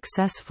generally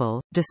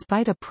successful,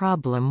 despite a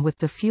problem with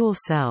the fuel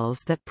cells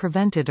that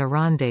prevented a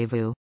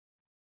rendezvous.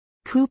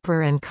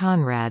 Cooper and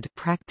Conrad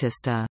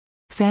practiced a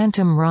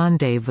phantom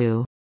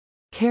rendezvous,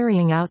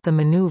 carrying out the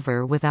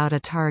maneuver without a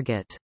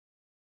target.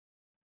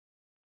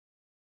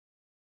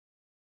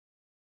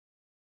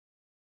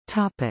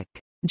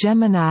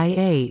 Gemini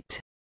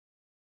 8.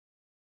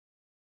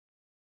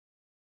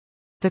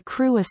 The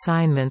crew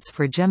assignments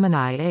for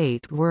Gemini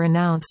 8 were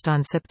announced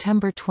on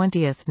September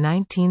 20,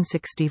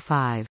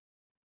 1965.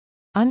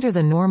 Under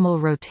the normal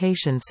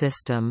rotation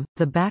system,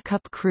 the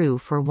backup crew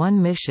for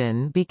one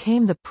mission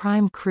became the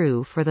prime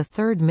crew for the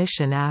third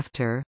mission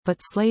after,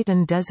 but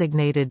Slayton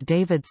designated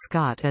David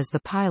Scott as the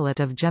pilot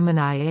of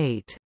Gemini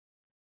 8.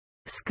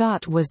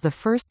 Scott was the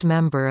first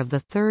member of the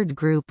third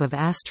group of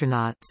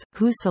astronauts,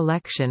 whose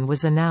selection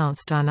was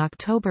announced on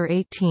October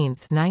 18,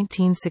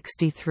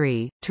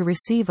 1963, to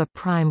receive a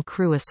prime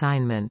crew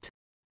assignment.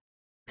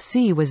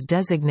 C was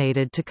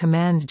designated to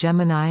command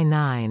Gemini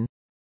 9.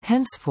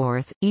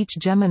 Henceforth, each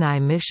Gemini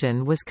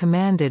mission was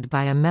commanded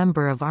by a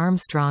member of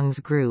Armstrong's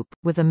group,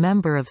 with a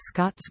member of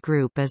Scott's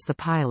group as the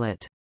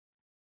pilot.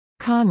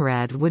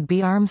 Conrad would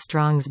be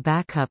Armstrong's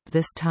backup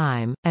this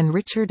time, and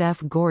Richard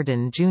F.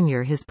 Gordon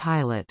Jr. his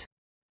pilot.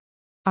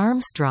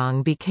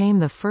 Armstrong became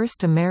the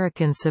first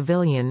American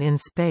civilian in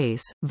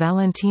space.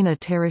 Valentina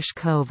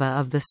Tereshkova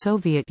of the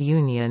Soviet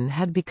Union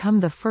had become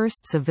the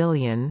first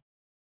civilian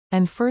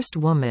and first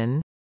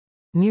woman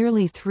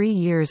nearly 3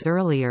 years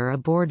earlier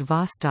aboard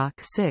Vostok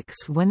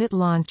 6 when it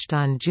launched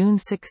on June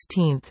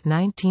 16,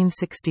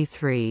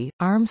 1963.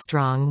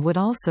 Armstrong would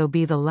also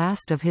be the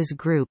last of his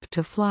group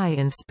to fly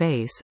in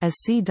space, as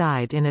C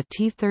died in a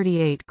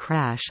T-38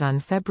 crash on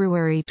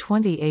February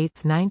 28,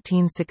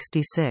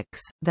 1966,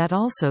 that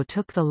also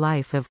took the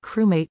life of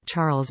crewmate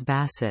Charles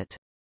Bassett.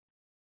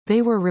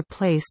 They were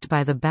replaced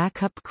by the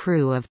backup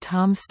crew of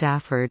Tom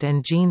Stafford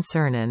and Gene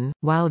Cernan,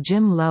 while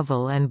Jim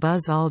Lovell and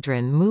Buzz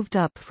Aldrin moved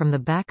up from the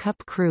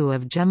backup crew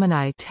of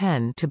Gemini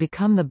 10 to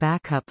become the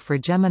backup for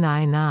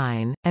Gemini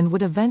 9, and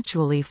would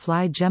eventually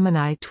fly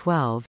Gemini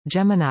 12.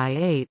 Gemini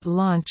 8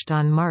 launched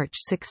on March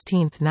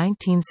 16,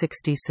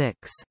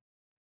 1966.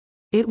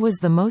 It was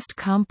the most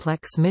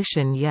complex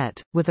mission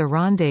yet, with a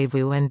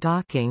rendezvous and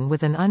docking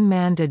with an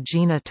unmanned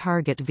Agena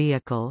target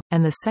vehicle,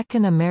 and the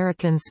second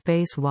American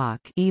spacewalk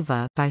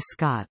 (EVA) by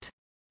Scott.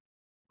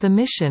 The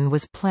mission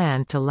was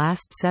planned to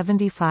last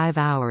 75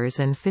 hours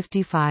and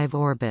 55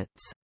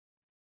 orbits.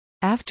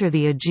 After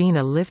the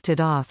Agena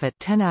lifted off at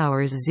 10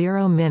 hours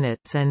 0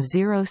 minutes and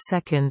 0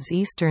 seconds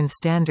Eastern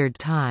Standard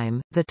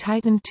Time, the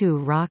Titan II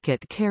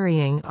rocket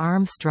carrying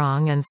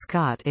Armstrong and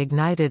Scott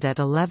ignited at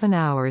 11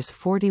 hours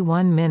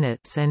 41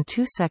 minutes and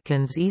 2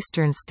 seconds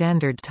Eastern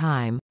Standard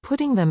Time,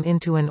 putting them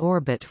into an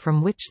orbit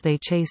from which they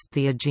chased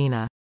the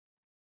Agena.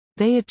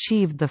 They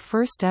achieved the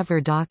first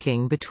ever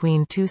docking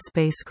between two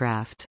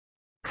spacecraft.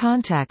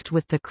 Contact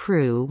with the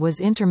crew was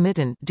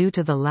intermittent due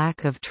to the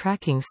lack of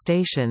tracking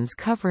stations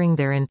covering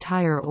their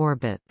entire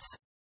orbits.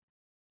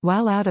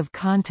 While out of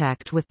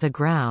contact with the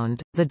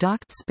ground, the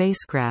docked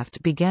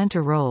spacecraft began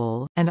to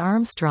roll, and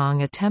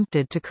Armstrong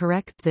attempted to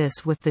correct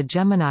this with the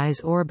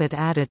Gemini's Orbit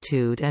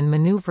Attitude and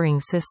Maneuvering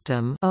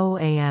System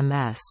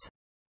 (OAMS).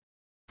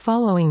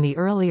 Following the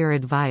earlier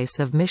advice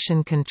of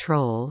Mission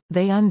Control,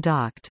 they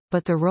undocked,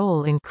 but the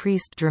roll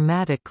increased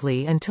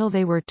dramatically until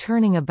they were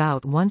turning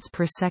about once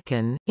per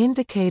second,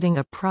 indicating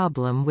a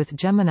problem with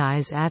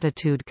Gemini's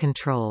attitude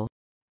control.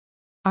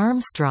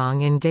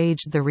 Armstrong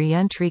engaged the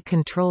Reentry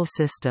Control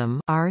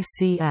System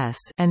 (RCS)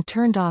 and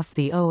turned off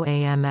the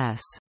OAMS.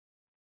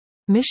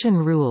 Mission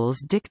rules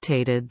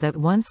dictated that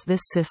once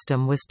this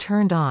system was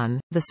turned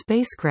on, the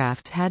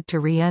spacecraft had to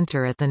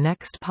re-enter at the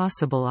next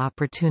possible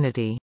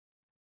opportunity.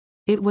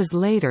 It was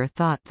later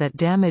thought that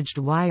damaged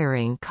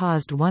wiring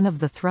caused one of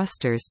the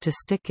thrusters to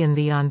stick in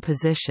the on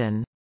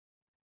position.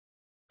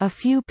 A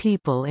few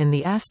people in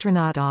the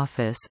astronaut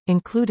office,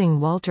 including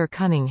Walter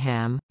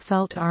Cunningham,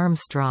 felt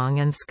Armstrong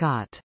and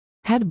Scott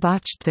had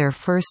botched their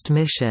first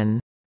mission.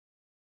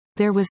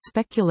 There was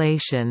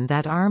speculation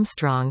that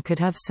Armstrong could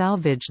have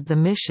salvaged the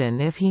mission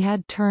if he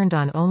had turned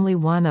on only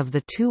one of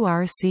the two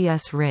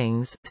RCS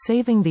rings,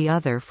 saving the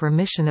other for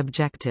mission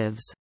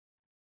objectives.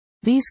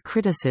 These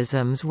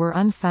criticisms were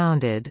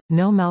unfounded,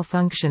 no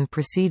malfunction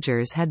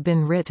procedures had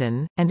been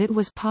written, and it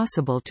was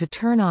possible to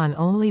turn on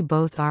only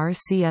both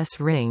RCS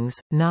rings,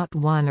 not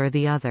one or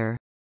the other.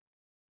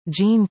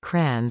 Gene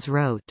Kranz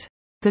wrote,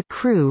 "The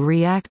crew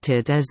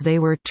reacted as they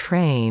were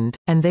trained,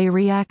 and they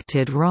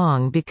reacted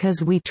wrong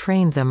because we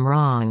trained them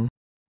wrong."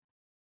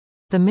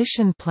 The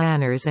mission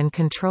planners and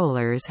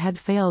controllers had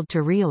failed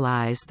to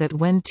realize that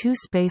when two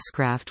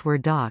spacecraft were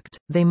docked,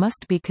 they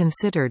must be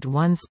considered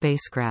one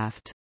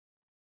spacecraft.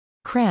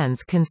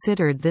 Kranz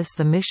considered this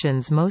the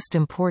mission's most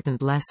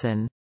important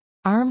lesson.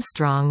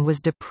 Armstrong was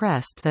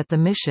depressed that the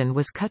mission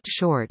was cut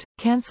short,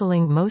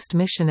 cancelling most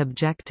mission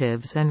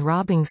objectives and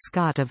robbing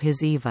Scott of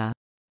his EVA.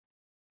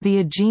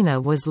 The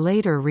Agena was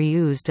later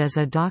reused as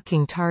a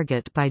docking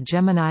target by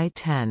Gemini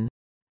 10.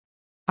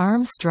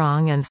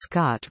 Armstrong and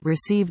Scott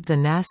received the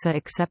NASA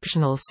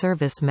Exceptional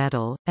Service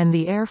Medal, and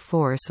the Air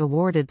Force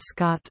awarded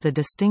Scott the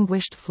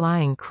Distinguished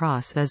Flying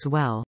Cross as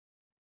well.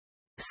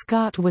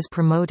 Scott was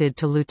promoted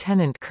to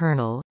lieutenant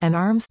colonel, and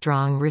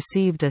Armstrong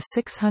received a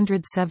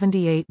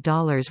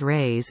 $678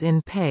 raise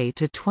in pay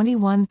to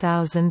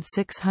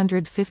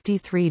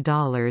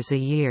 $21,653 a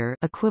year,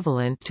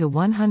 equivalent to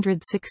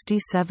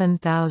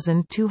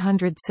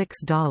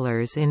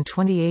 $167,206 in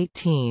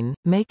 2018,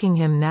 making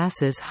him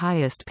NASA's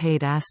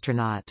highest-paid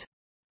astronaut.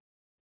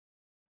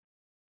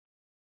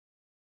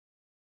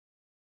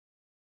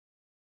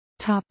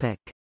 Topic: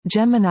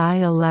 Gemini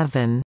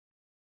 11.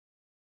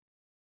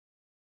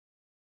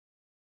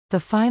 The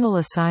final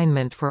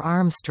assignment for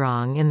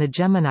Armstrong in the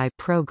Gemini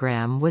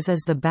program was as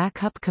the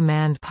backup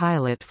command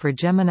pilot for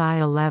Gemini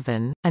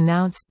 11,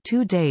 announced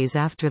 2 days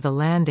after the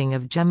landing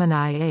of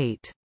Gemini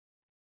 8.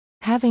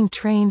 Having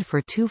trained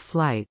for 2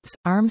 flights,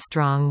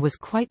 Armstrong was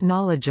quite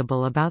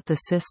knowledgeable about the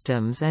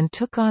systems and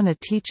took on a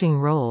teaching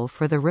role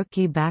for the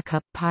rookie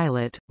backup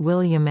pilot,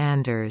 William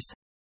Anders.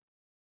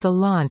 The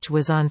launch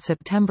was on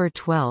September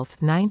 12,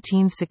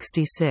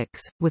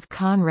 1966, with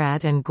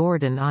Conrad and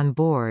Gordon on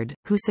board,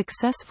 who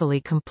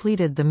successfully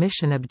completed the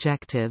mission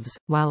objectives,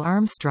 while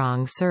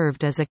Armstrong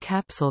served as a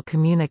capsule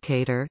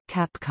communicator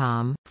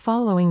 (Capcom).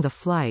 Following the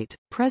flight,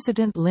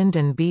 President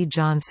Lyndon B.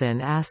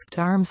 Johnson asked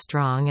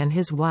Armstrong and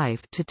his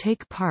wife to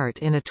take part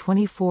in a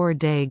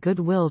 24-day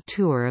goodwill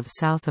tour of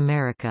South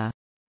America.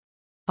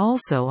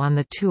 Also on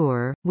the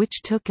tour,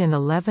 which took in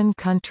 11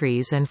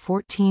 countries and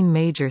 14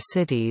 major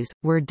cities,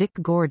 were Dick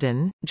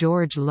Gordon,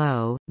 George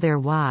Low, their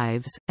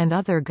wives, and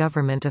other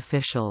government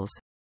officials.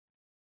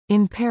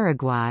 In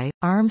Paraguay,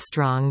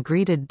 Armstrong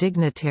greeted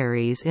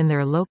dignitaries in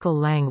their local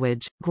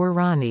language,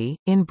 Guarani.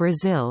 In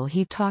Brazil,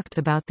 he talked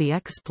about the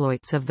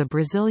exploits of the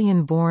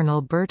Brazilian-born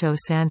Alberto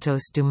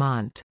Santos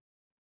Dumont.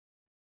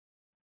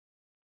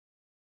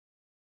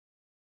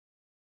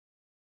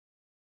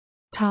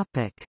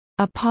 Topic: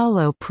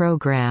 Apollo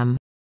program.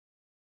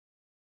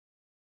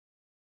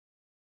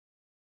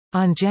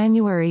 On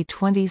January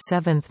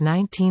 27,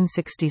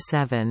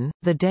 1967,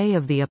 the day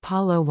of the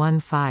Apollo 1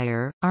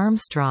 fire,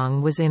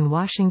 Armstrong was in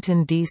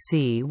Washington,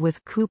 D.C.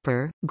 with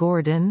Cooper,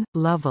 Gordon,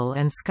 Lovell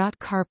and Scott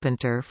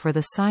Carpenter for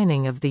the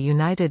signing of the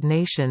United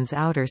Nations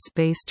Outer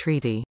Space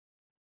Treaty.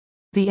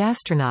 The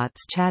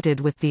astronauts chatted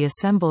with the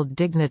assembled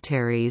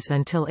dignitaries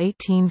until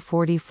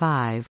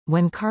 1845,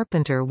 when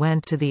Carpenter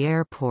went to the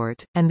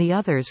airport, and the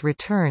others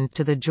returned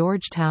to the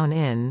Georgetown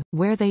Inn,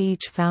 where they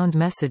each found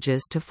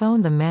messages to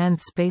phone the Manned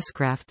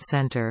Spacecraft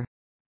Center.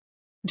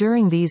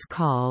 During these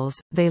calls,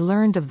 they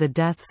learned of the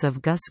deaths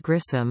of Gus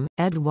Grissom,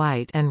 Ed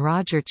White and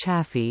Roger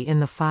Chaffee in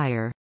the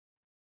fire.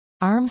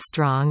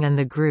 Armstrong and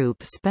the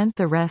group spent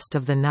the rest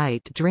of the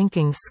night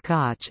drinking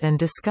scotch and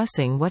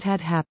discussing what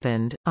had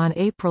happened. On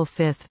April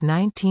 5,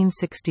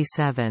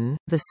 1967,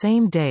 the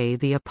same day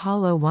the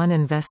Apollo 1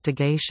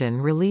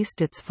 investigation released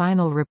its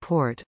final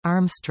report,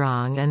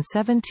 Armstrong and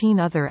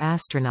 17 other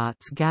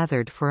astronauts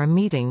gathered for a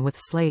meeting with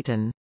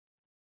Slayton.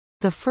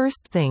 The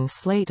first thing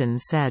Slayton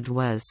said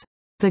was,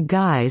 "The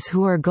guys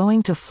who are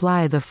going to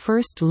fly the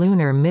first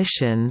lunar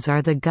missions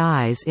are the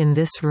guys in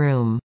this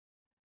room."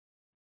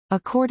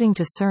 According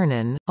to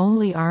Cernan,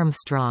 only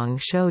Armstrong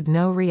showed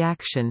no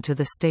reaction to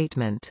the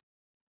statement.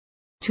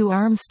 To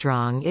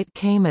Armstrong it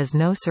came as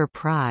no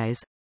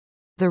surprise.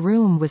 The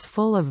room was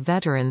full of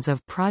veterans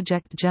of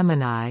Project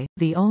Gemini,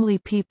 the only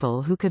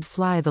people who could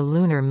fly the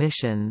lunar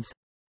missions.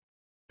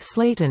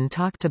 Slayton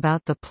talked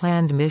about the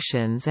planned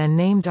missions and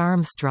named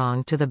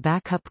Armstrong to the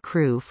backup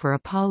crew for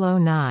Apollo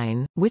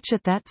 9, which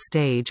at that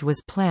stage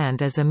was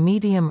planned as a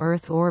medium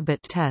Earth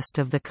orbit test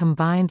of the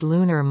combined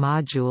lunar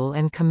module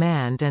and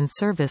command and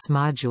service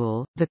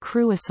module. The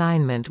crew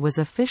assignment was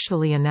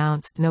officially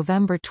announced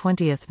November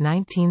 20,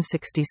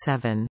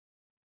 1967.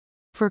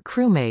 For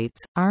crewmates,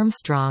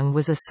 Armstrong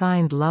was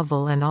assigned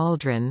Lovell and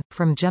Aldrin,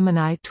 from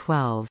Gemini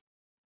 12.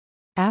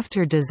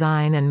 After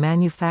design and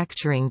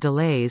manufacturing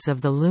delays of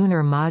the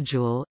Lunar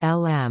Module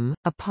 (LM),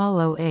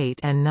 Apollo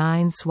 8 and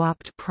 9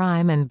 swapped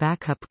prime and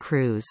backup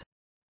crews.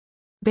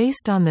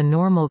 Based on the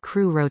normal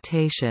crew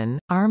rotation,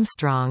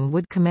 Armstrong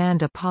would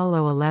command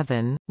Apollo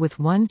 11, with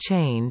one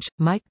change.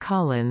 Mike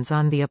Collins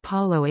on the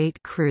Apollo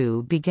 8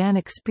 crew began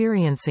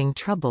experiencing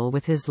trouble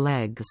with his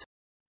legs.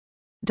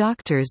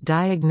 Doctors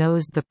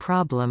diagnosed the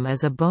problem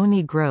as a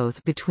bony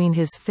growth between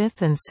his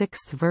fifth and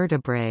sixth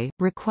vertebrae,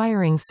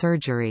 requiring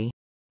surgery.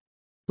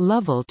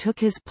 Lovell took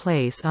his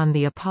place on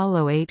the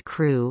Apollo 8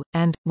 crew,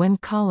 and, when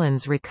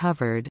Collins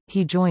recovered,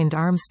 he joined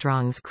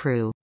Armstrong's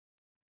crew.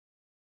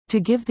 To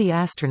give the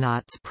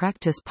astronauts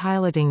practice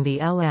piloting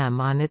the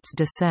LM on its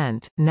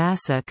descent,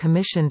 NASA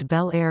commissioned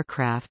Bell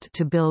Aircraft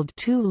to build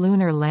 2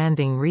 Lunar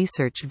Landing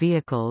Research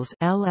Vehicles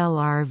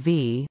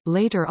 (LLRV),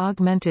 later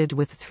augmented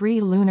with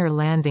 3 Lunar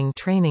Landing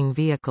Training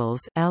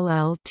Vehicles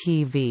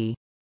 (LLTV).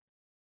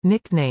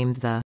 Nicknamed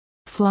the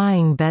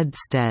Flying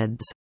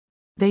Bedsteads,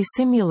 they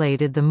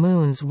simulated the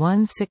Moon's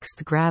 1/6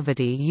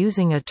 gravity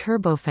using a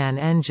turbofan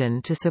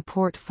engine to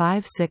support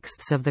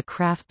 5/6 of the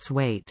craft's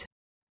weight.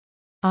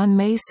 On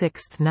May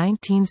 6,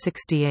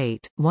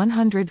 1968,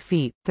 100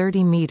 feet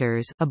 30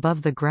 meters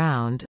above the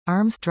ground,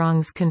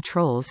 Armstrong's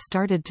controls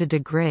started to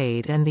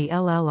degrade and the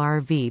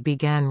LLRV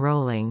began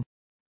rolling.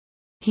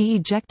 He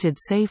ejected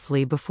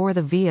safely before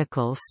the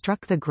vehicle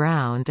struck the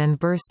ground and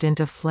burst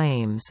into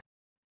flames.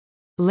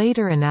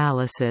 Later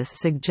analysis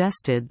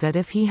suggested that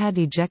if he had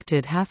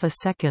ejected half a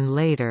second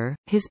later,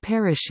 his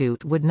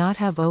parachute would not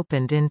have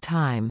opened in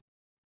time.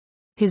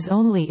 His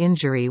only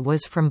injury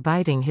was from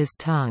biting his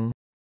tongue.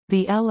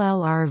 The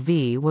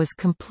LLRV was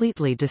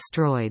completely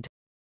destroyed.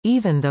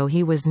 Even though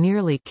he was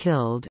nearly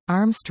killed,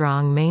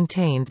 Armstrong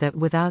maintained that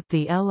without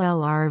the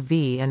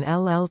LLRV and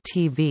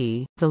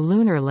LLTV, the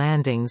lunar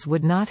landings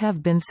would not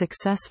have been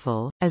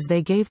successful, as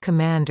they gave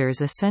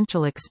commanders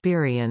essential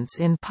experience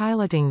in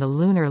piloting the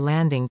lunar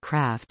landing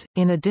craft.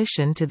 In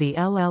addition to the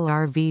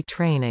LLRV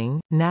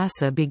training,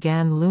 NASA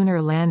began lunar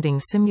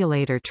landing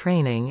simulator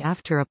training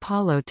after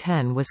Apollo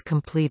 10 was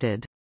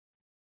completed.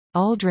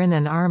 Aldrin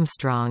and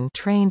Armstrong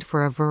trained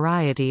for a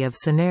variety of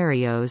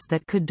scenarios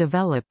that could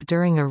develop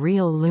during a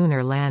real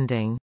lunar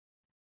landing.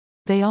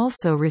 They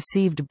also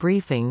received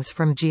briefings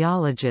from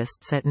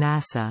geologists at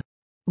NASA.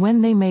 When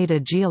they made a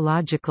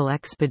geological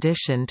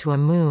expedition to a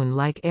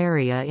moon-like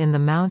area in the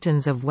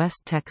mountains of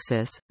West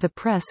Texas, the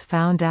press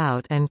found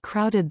out and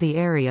crowded the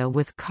area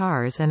with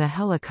cars and a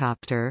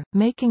helicopter,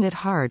 making it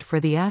hard for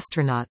the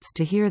astronauts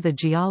to hear the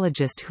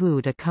geologist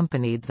who'd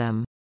accompanied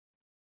them.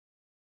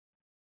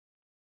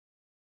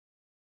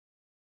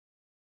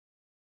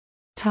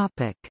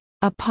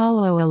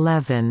 Apollo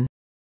 11.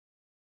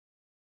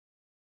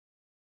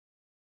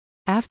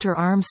 After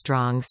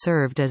Armstrong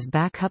served as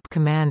backup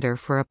commander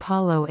for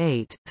Apollo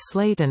 8,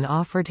 Slayton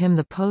offered him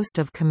the post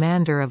of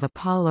commander of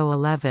Apollo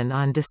 11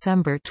 on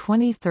December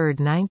 23,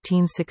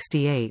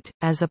 1968,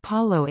 as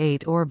Apollo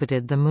 8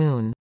 orbited the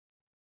Moon.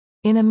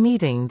 In a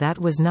meeting that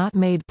was not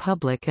made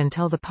public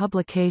until the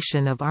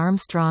publication of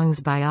Armstrong's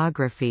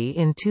biography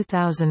in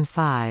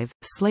 2005,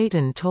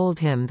 Slayton told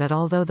him that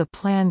although the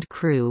planned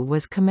crew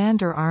was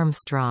Commander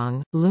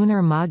Armstrong,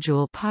 Lunar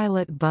Module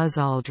pilot Buzz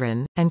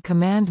Aldrin, and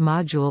Command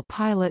Module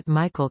pilot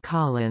Michael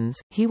Collins,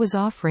 he was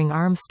offering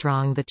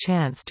Armstrong the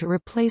chance to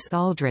replace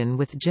Aldrin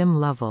with Jim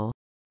Lovell.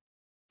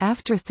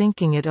 After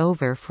thinking it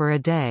over for a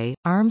day,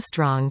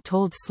 Armstrong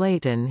told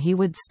Slayton he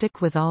would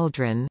stick with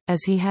Aldrin,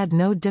 as he had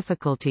no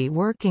difficulty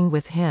working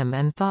with him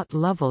and thought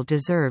Lovell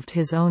deserved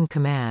his own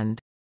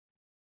command.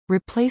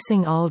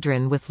 Replacing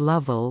Aldrin with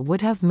Lovell would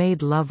have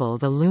made Lovell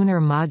the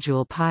Lunar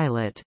Module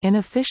pilot,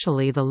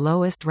 unofficially the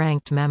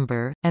lowest-ranked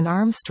member, and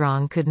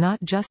Armstrong could not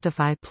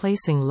justify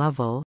placing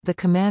Lovell, the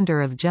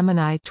commander of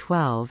Gemini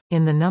 12,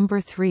 in the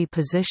number 3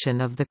 position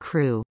of the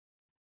crew.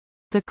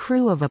 The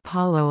crew of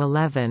Apollo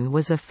 11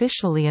 was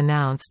officially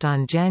announced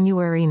on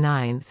January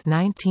 9,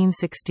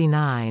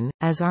 1969,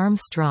 as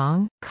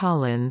Armstrong,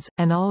 Collins,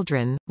 and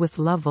Aldrin, with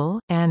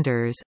Lovell,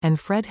 Anders, and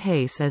Fred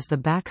Haise as the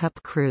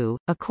backup crew.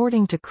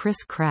 According to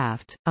Chris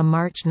Kraft, a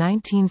March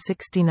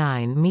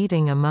 1969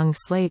 meeting among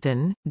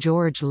Slayton,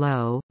 George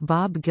Low,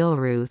 Bob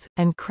Gilruth,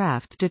 and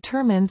Kraft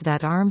determined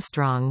that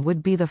Armstrong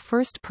would be the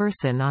first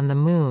person on the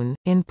Moon,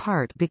 in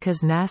part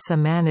because NASA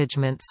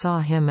management saw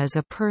him as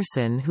a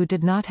person who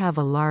did not have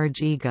a large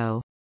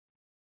ego.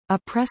 A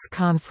press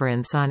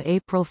conference on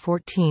April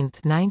 14,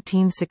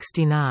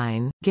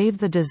 1969, gave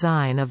the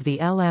design of the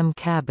LM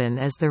cabin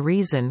as the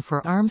reason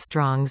for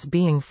Armstrong's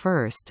being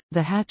first.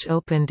 The hatch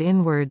opened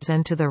inwards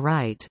and to the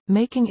right,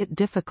 making it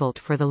difficult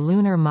for the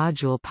Lunar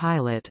Module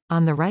pilot,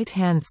 on the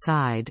right-hand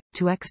side,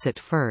 to exit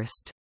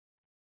first.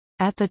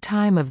 At the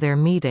time of their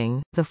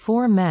meeting, the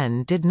 4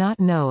 men did not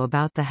know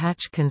about the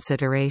hatch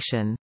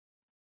consideration.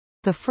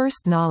 The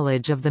first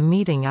knowledge of the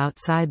meeting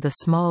outside the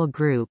small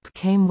group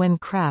came when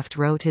Kraft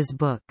wrote his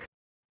book.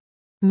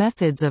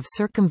 Methods of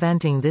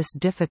circumventing this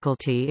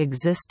difficulty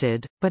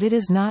existed, but it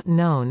is not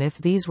known if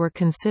these were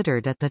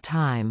considered at the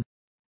time.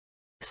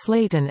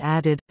 Slayton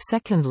added,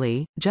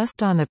 "Secondly,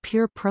 just on a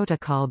pure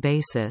protocol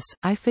basis,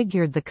 I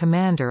figured the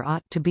commander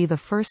ought to be the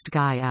first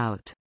guy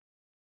out.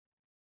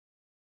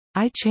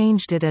 I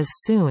changed it as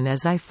soon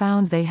as I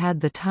found they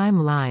had the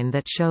timeline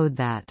that showed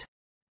that.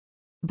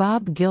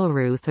 Bob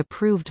Gilruth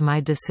approved my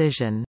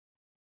decision."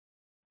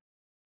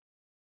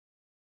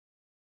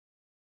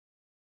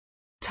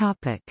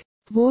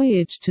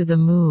 Voyage to the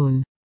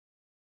Moon.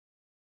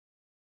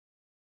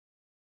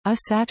 A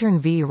Saturn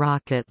V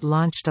rocket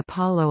launched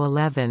Apollo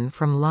 11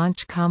 from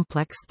Launch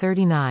Complex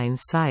 39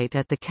 site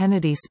at the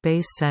Kennedy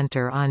Space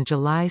Center on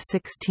July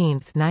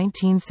 16,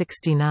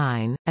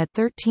 1969, at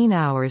 13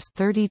 hours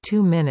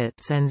 32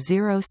 minutes and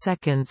 0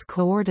 seconds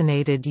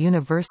Coordinated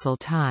Universal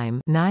Time,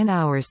 9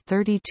 hours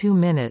 32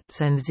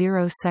 minutes and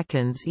 0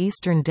 seconds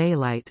Eastern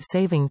Daylight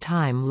Saving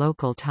Time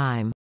local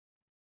time.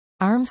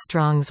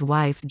 Armstrong's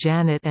wife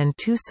Janet and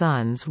 2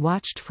 sons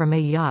watched from a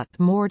yacht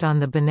moored on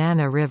the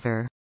Banana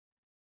River.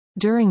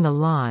 During the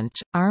launch,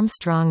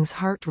 Armstrong's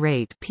heart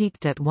rate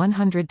peaked at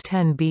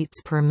 110 beats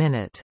per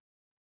minute.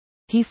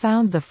 He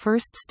found the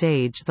first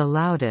stage the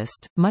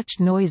loudest,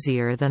 much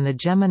noisier than the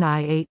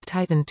Gemini 8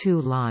 Titan II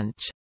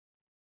launch.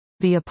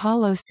 The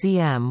Apollo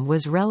CM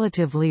was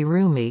relatively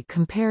roomy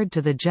compared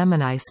to the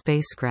Gemini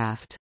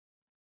spacecraft.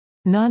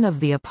 None of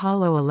the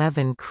Apollo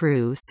 11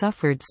 crew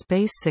suffered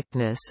space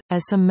sickness,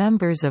 as some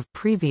members of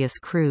previous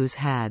crews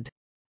had.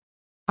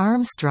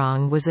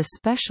 Armstrong was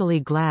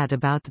especially glad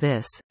about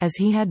this, as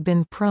he had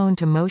been prone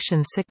to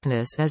motion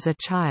sickness as a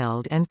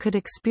child and could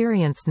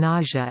experience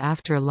nausea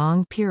after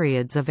long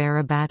periods of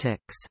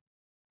aerobatics.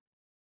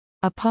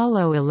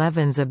 Apollo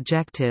 11's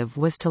objective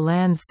was to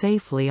land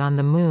safely on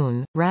the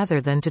Moon, rather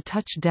than to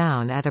touch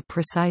down at a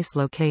precise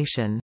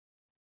location.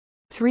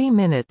 3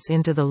 minutes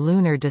into the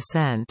lunar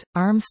descent,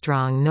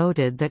 Armstrong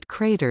noted that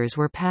craters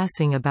were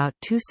passing about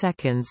 2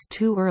 seconds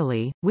too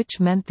early,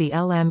 which meant the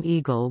LM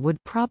Eagle would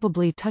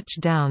probably touch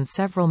down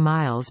several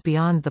miles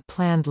beyond the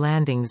planned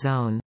landing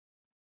zone.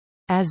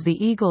 As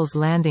the Eagle's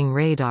landing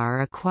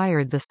radar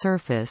acquired the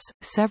surface,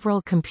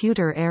 several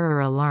computer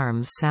error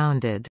alarms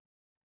sounded.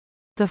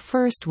 The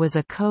first was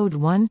a code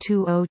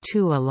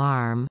 1202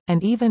 alarm,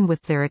 and even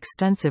with their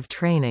extensive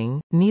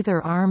training,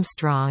 neither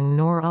Armstrong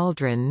nor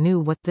Aldrin knew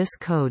what this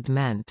code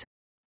meant.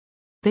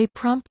 They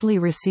promptly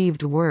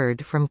received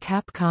word from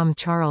Capcom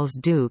Charles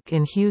Duke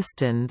in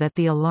Houston that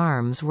the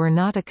alarms were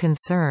not a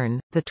concern.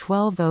 The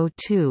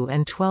 1202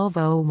 and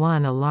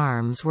 1201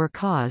 alarms were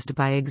caused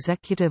by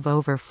executive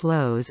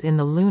overflows in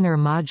the Lunar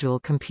Module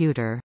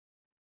computer.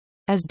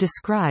 As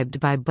described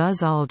by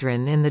Buzz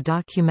Aldrin in the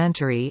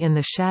documentary In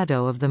the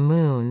Shadow of the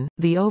Moon,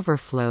 the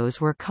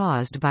overflows were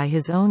caused by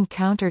his own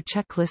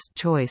counter-checklist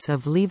choice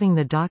of leaving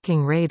the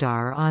docking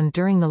radar on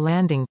during the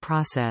landing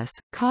process,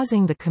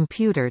 causing the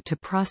computer to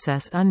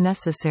process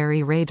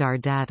unnecessary radar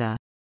data.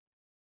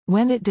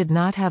 When it did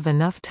not have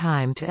enough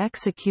time to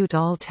execute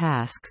all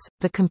tasks,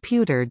 the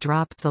computer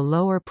dropped the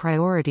lower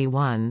priority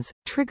ones,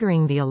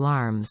 triggering the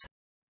alarms.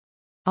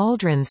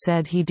 Aldrin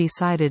said he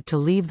decided to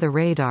leave the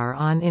radar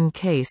on in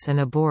case an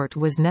abort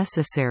was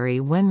necessary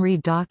when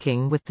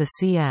redocking with the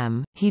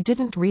CM. He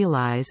didn't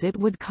realize it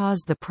would cause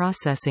the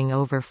processing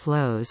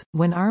overflows.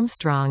 When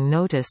Armstrong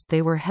noticed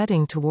they were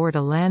heading toward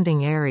a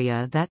landing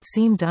area that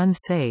seemed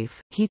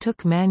unsafe, he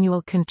took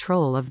manual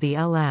control of the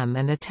LM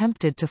and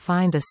attempted to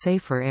find a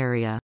safer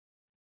area.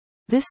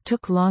 This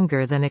took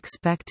longer than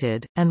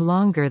expected, and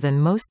longer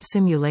than most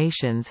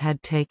simulations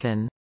had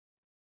taken.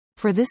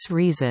 For this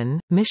reason,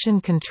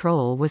 Mission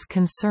Control was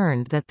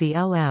concerned that the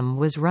LM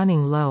was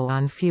running low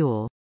on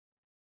fuel.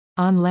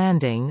 On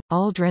landing,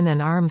 Aldrin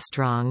and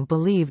Armstrong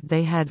believed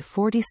they had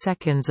 40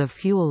 seconds of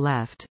fuel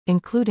left,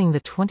 including the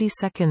 20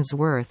 seconds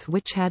worth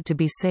which had to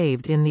be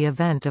saved in the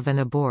event of an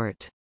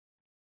abort.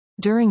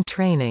 During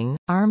training,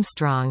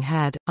 Armstrong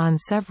had, on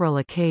several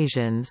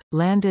occasions,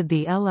 landed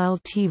the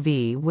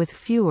LLTV with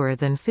fewer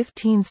than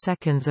 15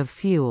 seconds of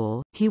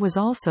fuel. He was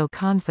also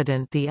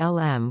confident the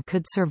LM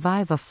could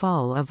survive a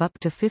fall of up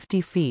to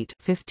 50 feet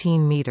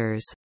 (15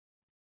 meters).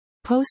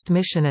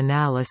 Post-mission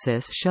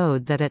analysis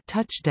showed that at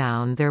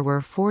touchdown there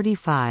were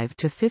 45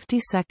 to 50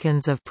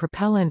 seconds of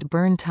propellant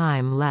burn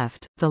time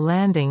left. The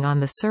landing on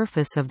the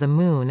surface of the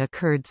Moon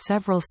occurred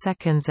several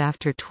seconds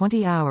after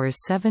 20 hours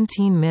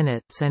 17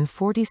 minutes and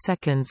 40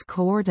 seconds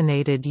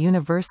Coordinated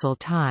Universal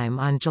Time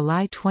on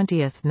July 20,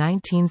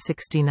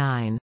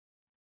 1969.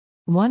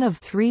 One of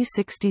three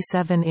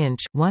 67-inch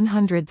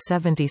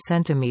 (170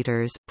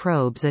 cm)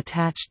 probes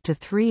attached to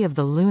three of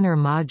the lunar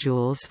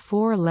module's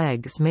four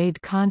legs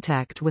made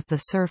contact with the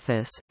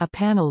surface. A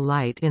panel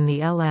light in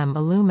the LM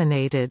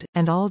illuminated,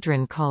 and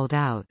Aldrin called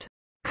out,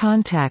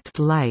 "Contact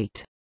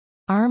light."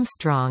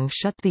 Armstrong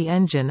shut the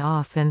engine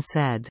off and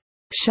said,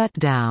 "Shut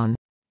down."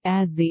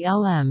 As the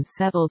LM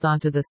settled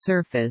onto the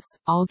surface,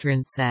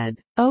 Aldrin said,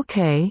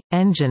 "Okay,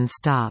 engine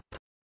stop."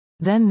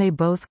 Then they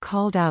both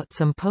called out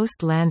some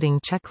post-landing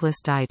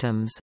checklist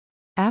items.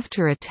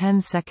 After a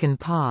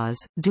 10-second pause,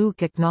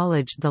 Duke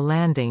acknowledged the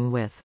landing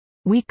with,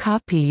 "We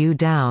copy you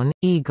down,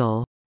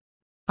 Eagle."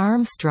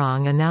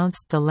 Armstrong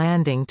announced the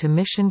landing to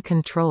Mission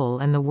Control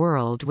and the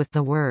world with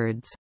the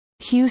words,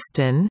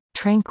 "Houston,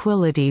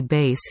 Tranquility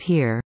Base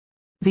here.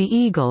 The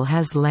Eagle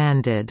has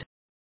landed."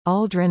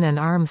 Aldrin and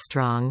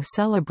Armstrong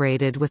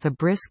celebrated with a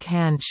brisk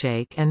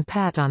handshake and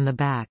pat on the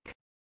back.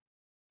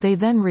 They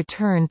then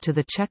returned to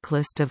the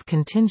checklist of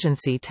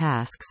contingency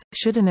tasks,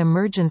 should an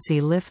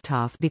emergency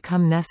liftoff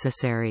become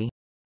necessary.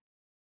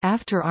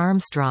 After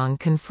Armstrong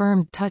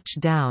confirmed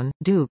touchdown,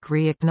 Duke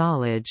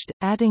re-acknowledged,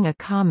 adding a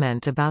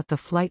comment about the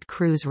flight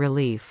crew's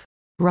relief.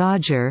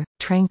 "Roger,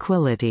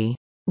 Tranquility.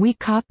 We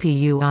copy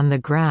you on the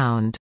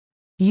ground.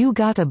 You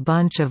got a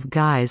bunch of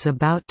guys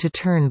about to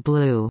turn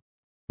blue.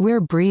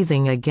 We're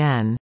breathing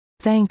again.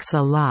 Thanks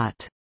a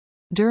lot."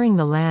 During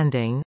the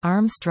landing,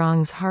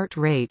 Armstrong's heart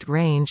rate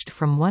ranged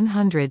from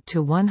 100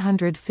 to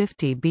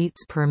 150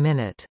 beats per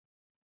minute.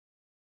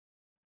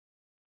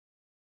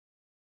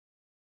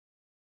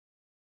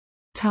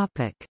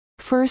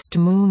 First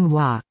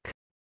moonwalk.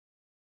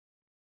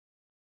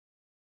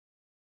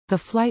 The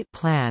flight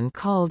plan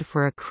called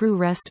for a crew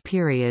rest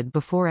period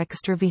before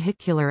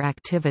extravehicular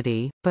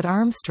activity, but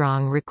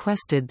Armstrong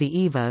requested the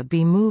EVA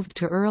be moved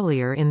to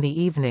earlier in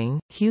the evening,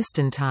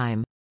 Houston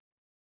time.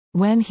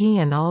 When he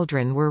and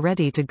Aldrin were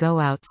ready to go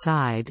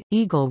outside,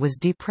 Eagle was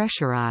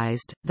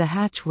depressurized, the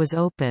hatch was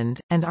opened,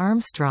 and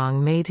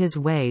Armstrong made his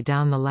way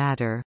down the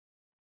ladder.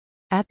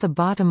 At the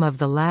bottom of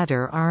the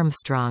ladder,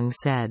 Armstrong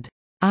said,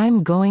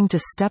 "I'm going to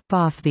step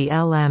off the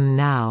LM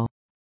now."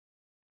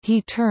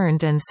 He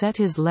turned and set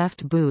his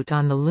left boot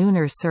on the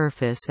lunar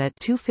surface at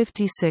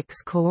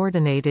 2:56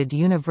 Coordinated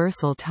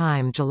Universal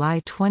Time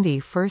July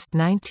 21,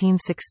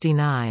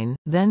 1969,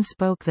 then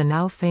spoke the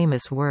now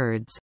famous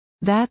words,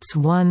 "That's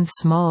one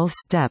small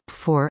step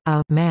for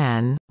a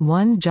man,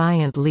 one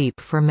giant leap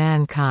for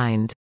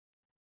mankind."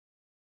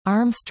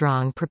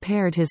 Armstrong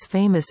prepared his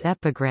famous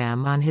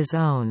epigram on his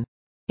own.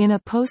 In a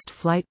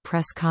post-flight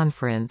press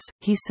conference,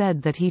 he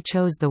said that he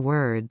chose the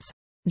words,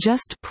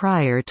 "just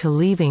prior to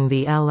leaving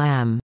the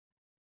LM."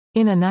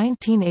 In a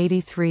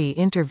 1983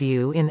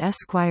 interview in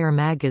Esquire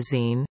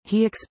magazine,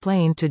 he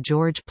explained to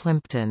George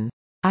Plimpton,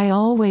 "I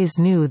always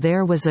knew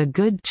there was a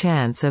good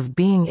chance of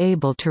being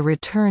able to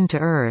return to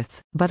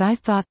Earth, but I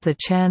thought the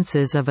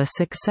chances of a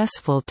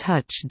successful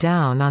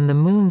touchdown on the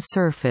Moon's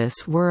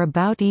surface were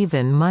about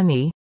even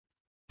money,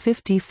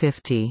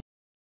 50-50.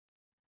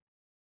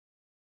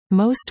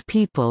 Most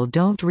people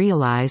don't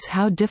realize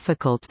how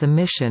difficult the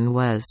mission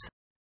was.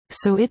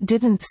 So it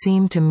didn't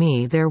seem to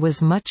me there was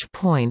much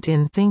point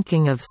in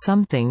thinking of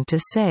something to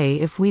say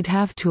if we'd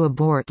have to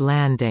abort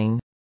landing."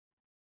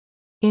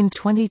 In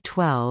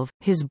 2012,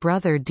 his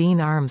brother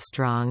Dean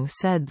Armstrong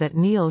said that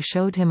Neil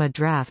showed him a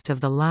draft of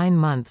the line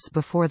months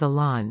before the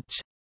launch.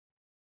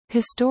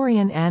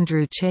 Historian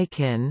Andrew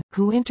Chaikin,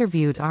 who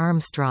interviewed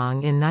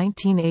Armstrong in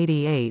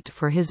 1988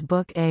 for his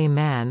book A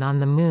Man on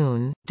the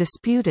Moon,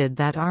 disputed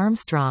that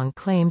Armstrong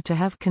claimed to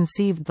have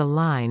conceived the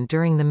line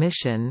during the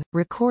mission.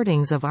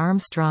 Recordings of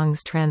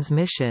Armstrong's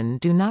transmission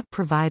do not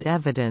provide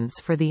evidence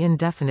for the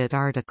indefinite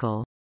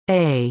article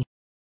A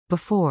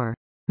before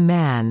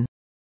man,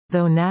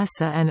 though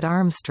NASA and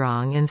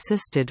Armstrong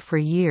insisted for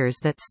years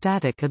that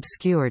static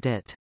obscured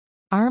it.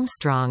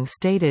 Armstrong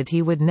stated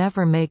he would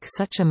never make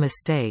such a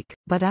mistake,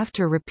 but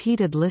after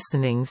repeated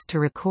listenings to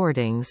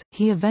recordings,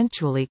 he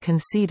eventually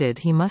conceded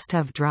he must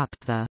have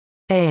dropped the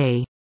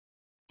A.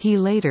 He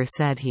later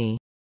said he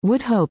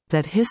would hope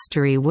that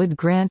history would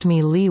grant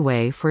me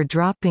leeway for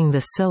dropping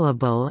the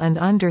syllable and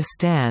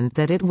understand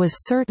that it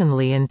was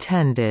certainly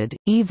intended,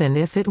 even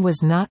if it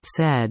was not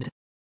said.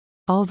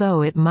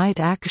 Although it might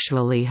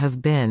actually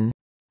have been.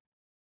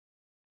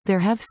 There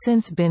have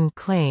since been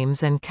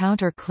claims and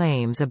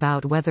counter-claims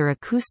about whether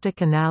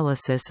acoustic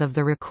analysis of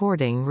the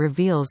recording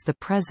reveals the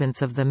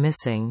presence of the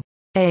missing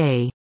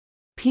A.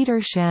 Peter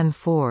Shan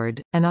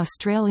Ford, an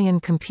Australian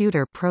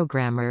computer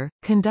programmer,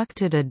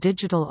 conducted a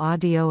digital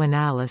audio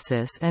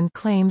analysis and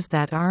claims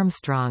that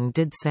Armstrong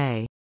did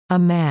say, "a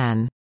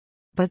man,"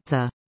 but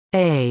the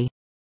A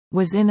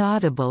was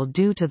inaudible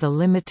due to the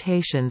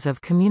limitations of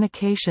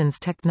communications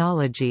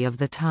technology of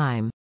the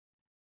time.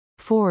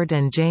 Ford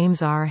and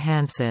James R.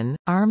 Hansen,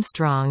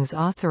 Armstrong's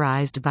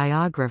authorized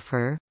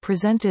biographer,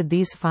 presented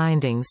these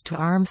findings to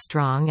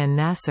Armstrong and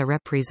NASA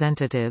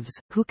representatives,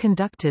 who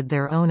conducted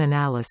their own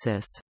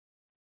analysis.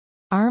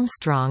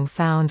 Armstrong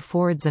found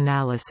Ford's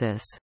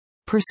analysis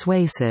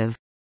persuasive.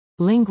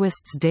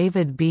 Linguists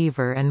David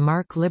Beaver and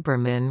Mark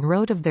Liberman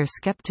wrote of their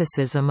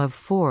skepticism of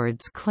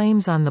Ford's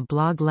claims on the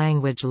blog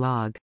Language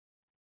Log.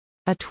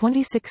 A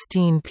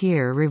 2016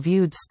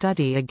 peer-reviewed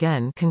study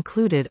again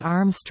concluded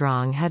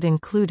Armstrong had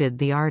included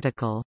the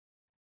article.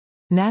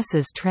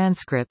 NASA's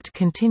transcript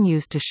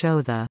continues to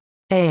show the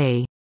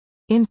A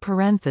in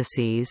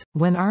parentheses.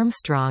 When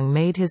Armstrong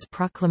made his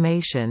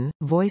proclamation,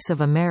 Voice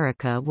of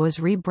America was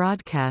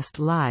rebroadcast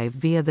live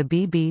via the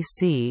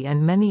BBC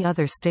and many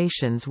other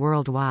stations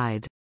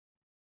worldwide.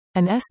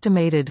 An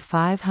estimated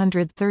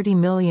 530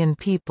 million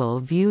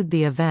people viewed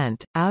the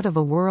event, out of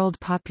a world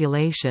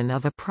population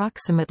of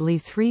approximately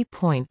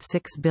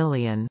 3.6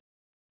 billion.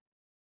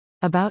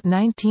 About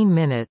 19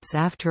 minutes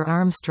after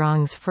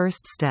Armstrong's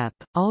first step,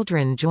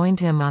 Aldrin joined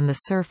him on the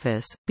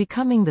surface,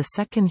 becoming the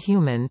second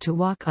human to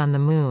walk on the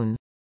Moon.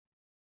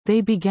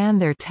 They began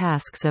their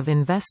tasks of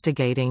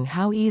investigating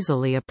how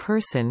easily a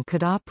person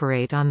could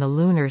operate on the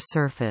lunar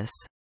surface.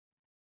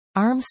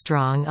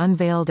 Armstrong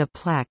unveiled a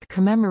plaque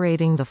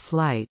commemorating the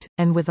flight,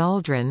 and with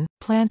Aldrin,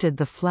 planted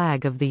the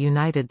flag of the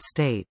United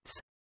States.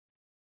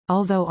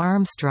 Although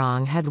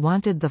Armstrong had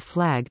wanted the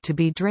flag to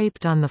be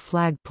draped on the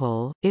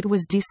flagpole, it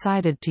was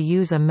decided to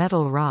use a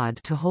metal rod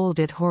to hold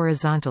it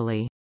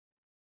horizontally.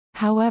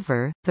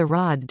 However, the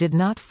rod did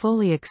not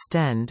fully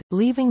extend,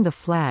 leaving the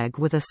flag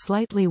with a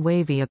slightly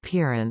wavy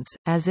appearance,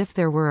 as if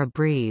there were a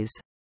breeze.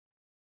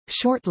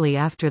 Shortly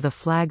after the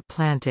flag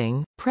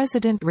planting,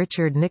 President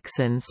Richard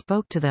Nixon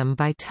spoke to them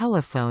by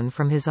telephone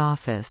from his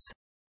office.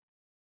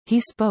 He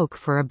spoke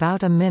for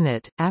about a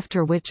minute,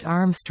 after which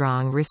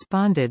Armstrong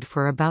responded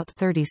for about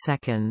 30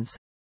 seconds.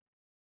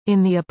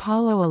 In the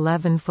Apollo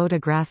 11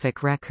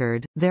 photographic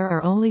record, there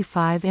are only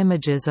 5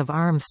 images of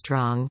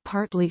Armstrong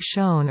partly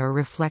shown or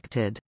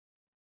reflected.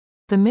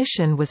 The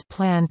mission was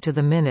planned to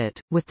the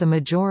minute, with the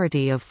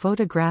majority of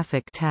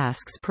photographic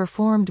tasks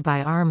performed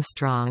by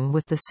Armstrong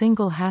with the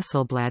single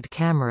Hasselblad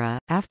camera.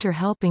 After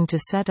helping to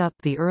set up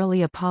the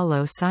early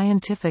Apollo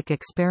scientific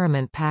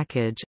experiment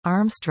package,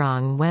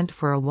 Armstrong went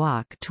for a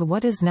walk to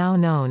what is now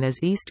known as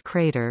East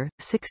Crater,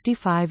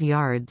 65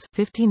 yards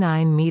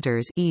 (59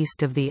 meters)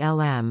 east of the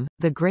LM,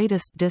 the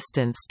greatest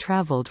distance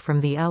traveled from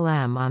the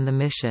LM on the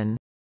mission.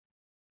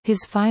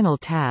 His final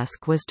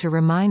task was to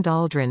remind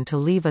Aldrin to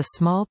leave a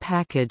small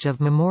package of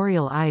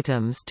memorial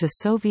items to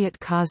Soviet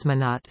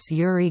cosmonauts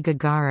Yuri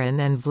Gagarin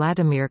and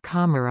Vladimir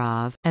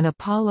Komarov, and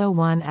Apollo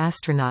 1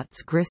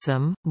 astronauts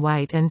Grissom,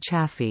 White and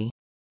Chaffee.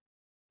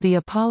 The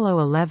Apollo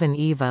 11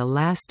 EVA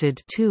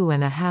lasted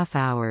 2.5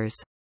 hours.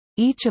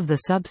 Each of the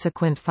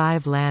subsequent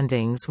 5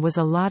 landings was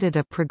allotted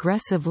a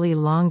progressively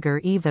longer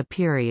EVA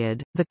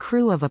period. The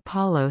crew of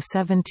Apollo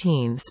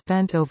 17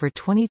 spent over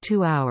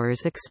 22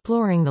 hours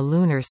exploring the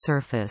lunar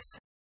surface.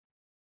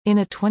 In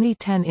a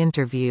 2010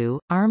 interview,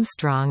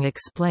 Armstrong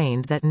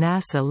explained that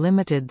NASA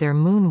limited their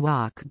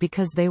moonwalk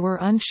because they were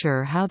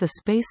unsure how the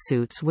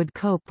spacesuits would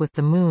cope with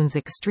the Moon's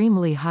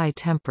extremely high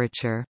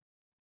temperature.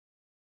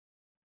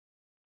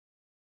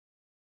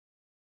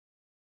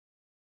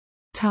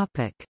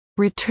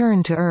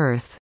 Return to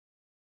Earth.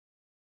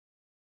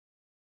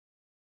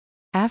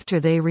 After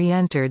they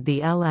re-entered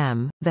the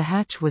LM, the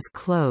hatch was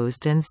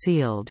closed and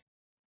sealed.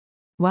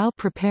 While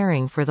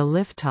preparing for the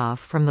liftoff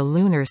from the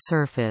lunar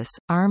surface,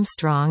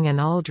 Armstrong and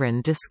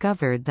Aldrin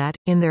discovered that,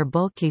 in their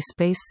bulky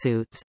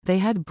spacesuits, they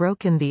had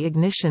broken the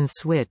ignition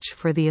switch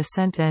for the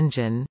ascent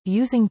engine.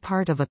 Using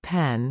part of a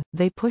pen,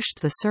 they pushed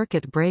the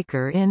circuit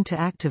breaker in to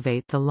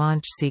activate the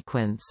launch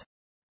sequence.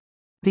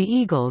 The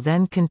Eagle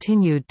then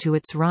continued to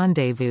its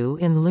rendezvous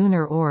in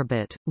lunar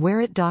orbit,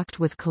 where it docked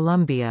with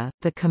Columbia,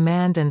 the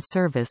command and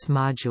service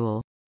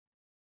module.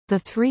 The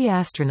 3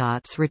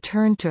 astronauts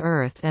returned to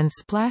Earth and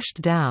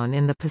splashed down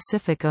in the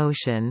Pacific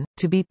Ocean,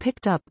 to be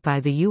picked up by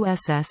the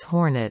USS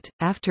Hornet,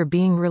 after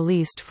being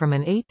released from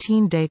an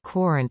 18-day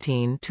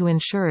quarantine to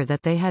ensure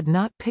that they had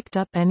not picked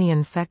up any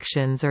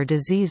infections or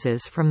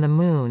diseases from the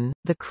Moon.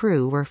 The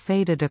crew were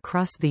fated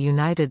across the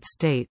United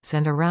States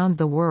and around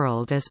the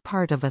world as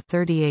part of a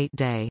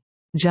 38-day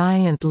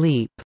Giant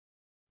Leap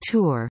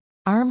tour.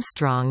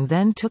 Armstrong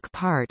then took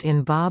part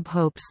in Bob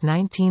Hope's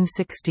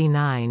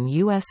 1969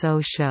 USO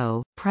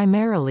show,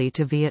 primarily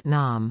to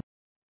Vietnam.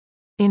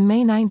 In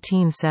May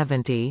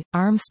 1970,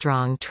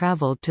 Armstrong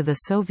traveled to the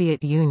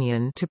Soviet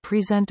Union to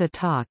present a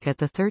talk at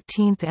the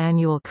 13th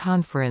Annual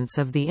Conference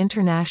of the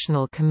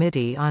International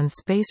Committee on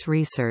Space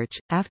Research.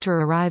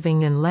 After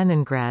arriving in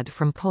Leningrad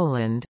from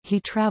Poland, he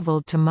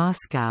traveled to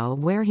Moscow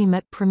where he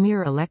met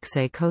Premier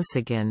Alexei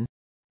Kosygin.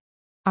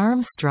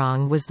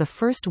 Armstrong was the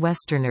first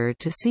Westerner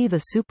to see the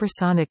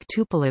supersonic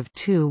Tupolev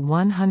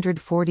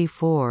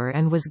Tu-144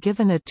 and was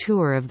given a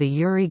tour of the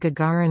Yuri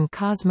Gagarin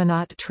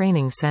Cosmonaut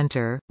Training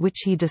Center, which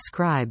he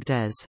described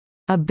as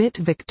a bit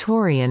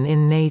Victorian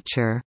in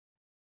nature.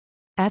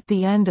 At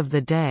the end of the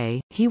day,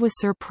 he was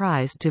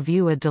surprised to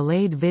view a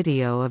delayed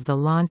video of the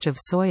launch of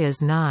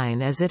Soyuz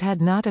 9 as it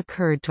had not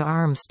occurred to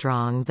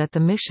Armstrong that the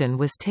mission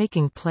was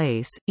taking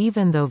place,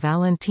 even though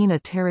Valentina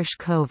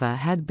Tereshkova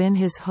had been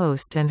his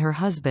host and her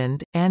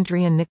husband,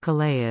 Andriy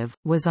Nikolaev,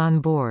 was on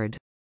board.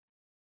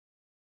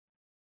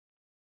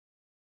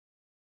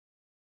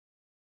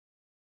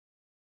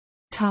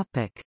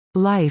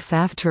 Life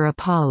after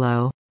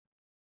Apollo.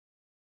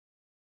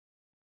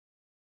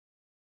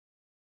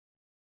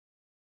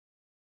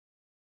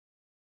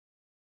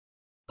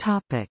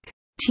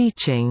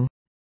 Teaching.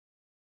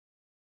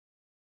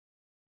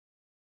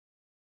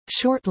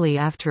 Shortly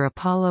after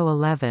Apollo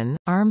 11,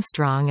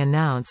 Armstrong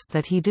announced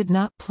that he did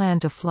not plan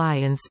to fly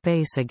in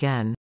space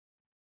again.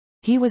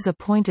 He was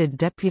appointed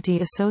Deputy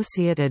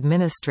Associate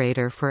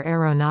Administrator for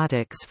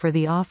Aeronautics for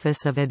the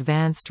Office of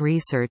Advanced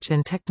Research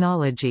and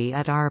Technology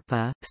at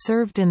ARPA,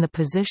 served in the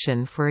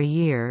position for a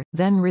year,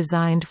 then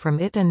resigned from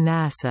it and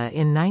NASA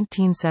in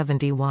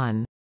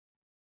 1971.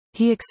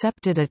 He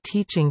accepted a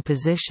teaching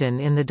position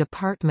in the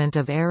Department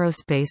of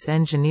Aerospace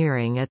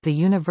Engineering at the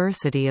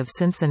University of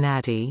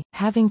Cincinnati,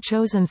 having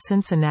chosen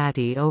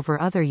Cincinnati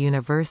over other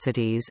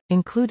universities,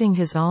 including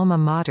his alma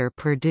mater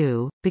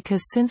Purdue,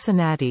 because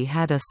Cincinnati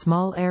had a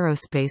small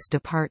aerospace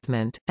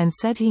department, and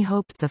said he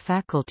hoped the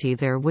faculty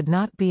there would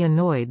not be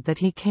annoyed that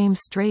he came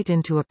straight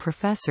into a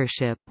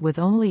professorship with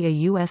only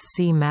a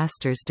USC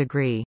master's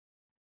degree.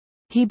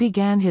 He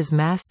began his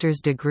master's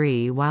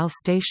degree while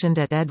stationed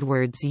at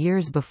Edwards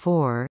years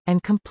before,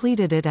 and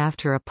completed it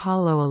after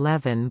Apollo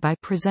 11 by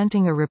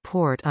presenting a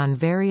report on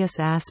various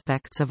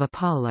aspects of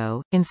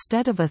Apollo,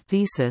 instead of a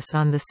thesis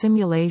on the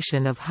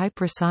simulation of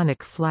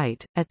hypersonic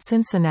flight. At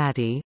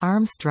Cincinnati,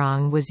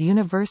 Armstrong was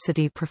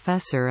university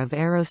professor of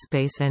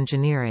aerospace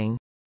engineering.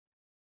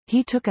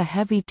 He took a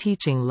heavy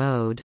teaching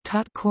load,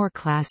 taught core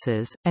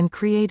classes, and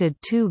created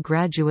 2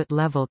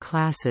 graduate-level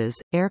classes,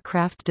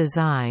 aircraft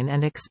design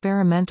and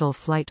experimental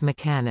flight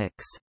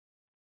mechanics.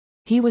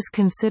 He was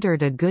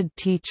considered a good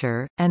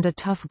teacher, and a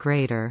tough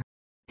grader.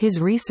 His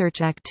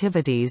research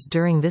activities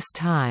during this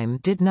time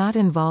did not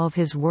involve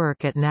his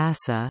work at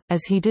NASA,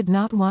 as he did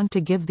not want to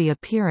give the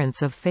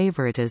appearance of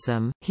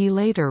favoritism. He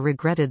later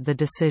regretted the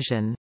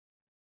decision.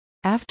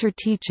 After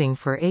teaching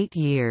for 8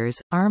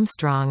 years,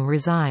 Armstrong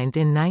resigned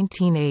in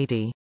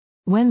 1980.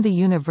 When the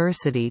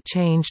university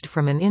changed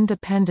from an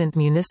independent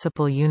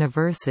municipal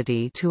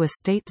university to a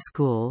state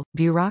school,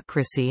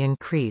 bureaucracy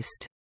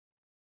increased.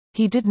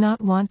 He did not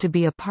want to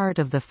be a part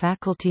of the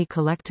faculty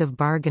collective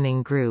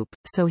bargaining group,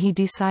 so he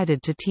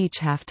decided to teach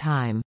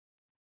half-time.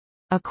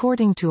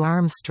 According to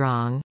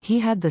Armstrong,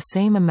 he had the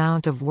same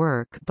amount of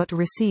work but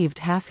received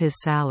half his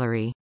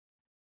salary.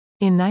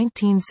 In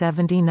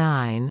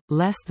 1979,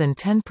 less than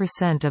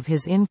 10% of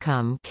his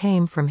income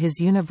came from his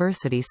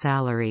university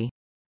salary.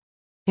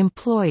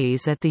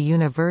 Employees at the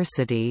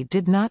university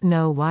did not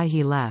know why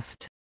he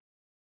left.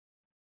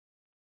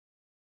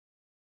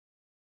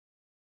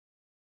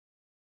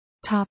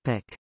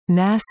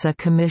 NASA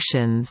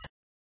commissions.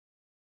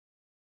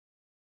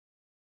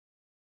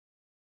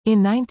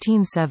 In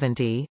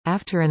 1970,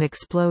 after an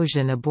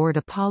explosion aboard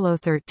Apollo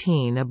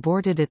 13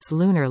 aborted its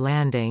lunar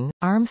landing,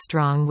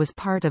 Armstrong was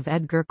part of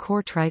Edgar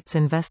Courtwright's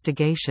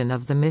investigation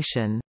of the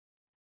mission.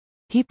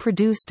 He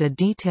produced a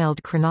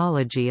detailed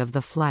chronology of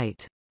the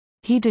flight.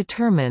 He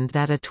determined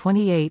that a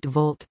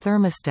 28-volt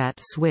thermostat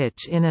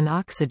switch in an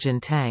oxygen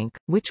tank,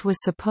 which was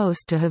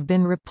supposed to have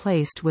been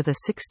replaced with a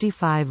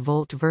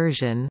 65-volt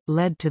version,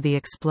 led to the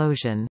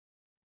explosion.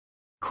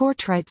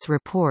 Courtwright's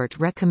report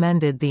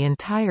recommended the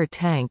entire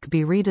tank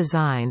be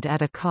redesigned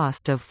at a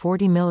cost of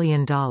 $40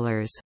 million.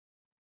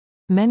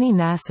 Many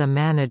NASA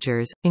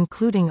managers,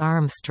 including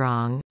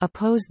Armstrong,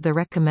 opposed the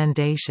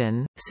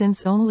recommendation,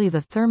 since only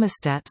the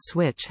thermostat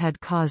switch had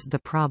caused the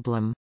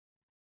problem.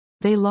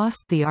 They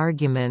lost the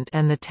argument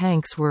and the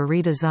tanks were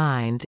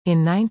redesigned.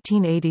 In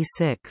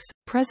 1986,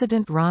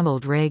 President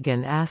Ronald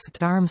Reagan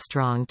asked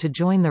Armstrong to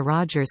join the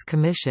Rogers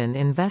Commission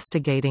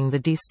investigating the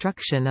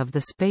destruction of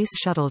the Space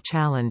Shuttle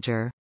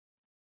Challenger.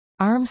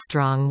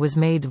 Armstrong was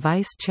made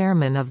vice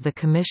chairman of the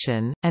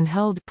commission, and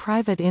held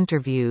private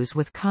interviews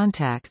with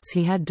contacts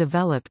he had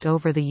developed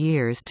over the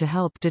years to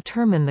help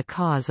determine the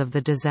cause of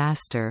the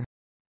disaster.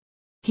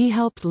 He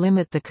helped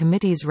limit the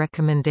committee's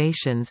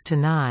recommendations to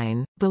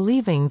 9,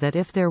 believing that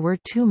if there were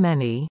too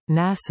many,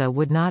 NASA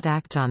would not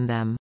act on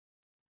them.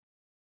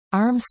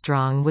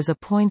 Armstrong was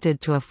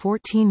appointed to a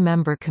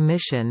 14-member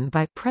commission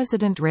by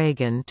President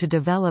Reagan to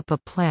develop a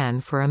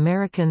plan for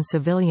American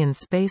civilian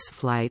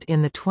spaceflight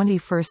in the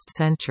 21st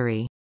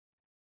century.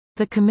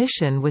 The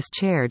commission was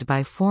chaired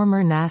by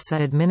former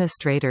NASA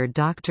Administrator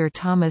Dr.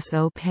 Thomas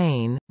O.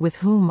 Paine, with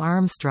whom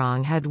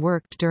Armstrong had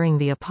worked during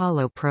the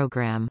Apollo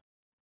program.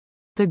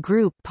 The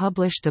group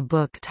published a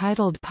book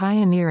titled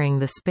Pioneering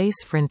the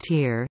Space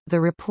Frontier,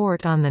 the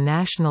report on the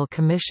National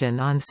Commission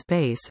on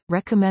Space,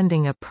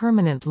 recommending a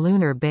permanent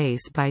lunar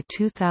base by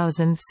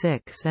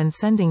 2006 and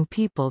sending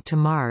people to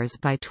Mars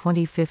by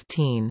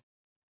 2015.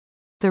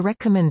 The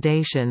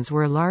recommendations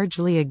were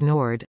largely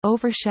ignored,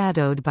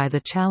 overshadowed by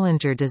the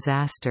Challenger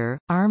disaster.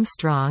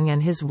 Armstrong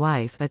and his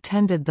wife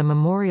attended the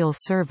memorial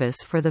service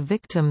for the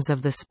victims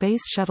of the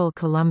Space Shuttle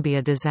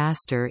Columbia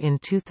disaster in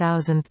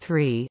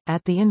 2003,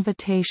 at the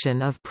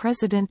invitation of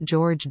President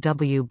George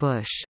W.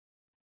 Bush.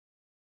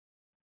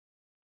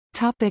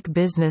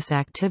 Business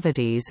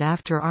activities.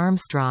 After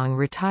Armstrong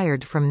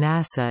retired from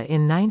NASA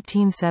in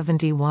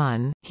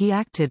 1971, he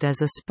acted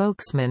as a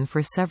spokesman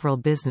for several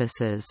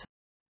businesses.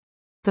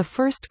 The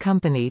first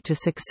company to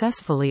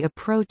successfully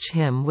approach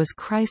him was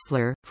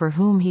Chrysler, for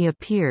whom he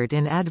appeared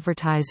in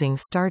advertising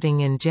starting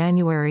in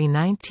January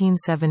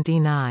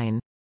 1979.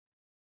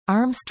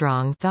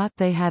 Armstrong thought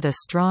they had a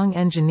strong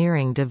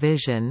engineering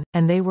division,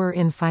 and they were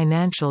in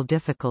financial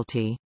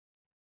difficulty.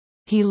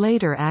 He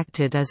later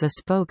acted as a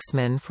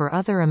spokesman for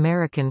other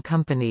American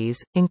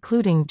companies,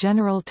 including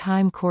General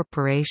Time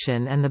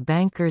Corporation and the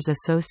Bankers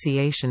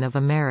Association of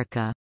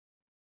America.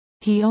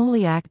 He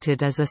only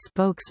acted as a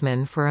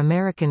spokesman for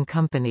American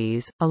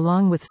companies.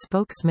 Along with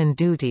spokesman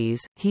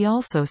duties, he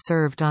also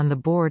served on the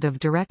board of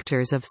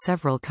directors of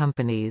several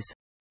companies.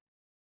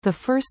 The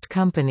first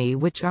company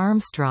which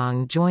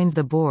Armstrong joined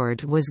the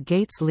board was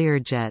Gates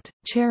Learjet,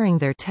 chairing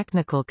their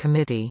technical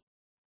committee.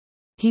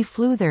 He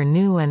flew their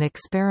new and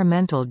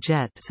experimental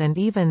jets and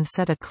even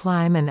set a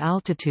climb and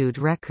altitude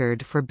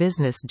record for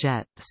business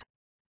jets.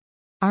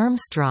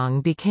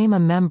 Armstrong became a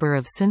member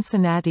of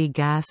Cincinnati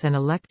Gas and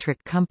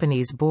Electric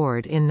Company's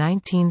board in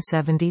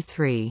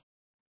 1973.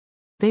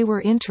 They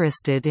were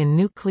interested in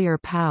nuclear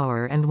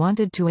power and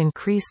wanted to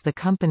increase the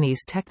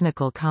company's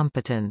technical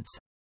competence.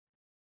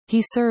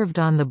 He served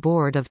on the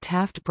board of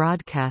Taft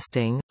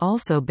Broadcasting,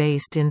 also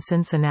based in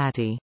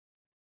Cincinnati.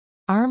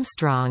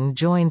 Armstrong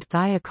joined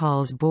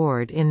Thiokol's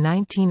board in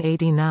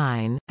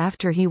 1989.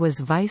 After he was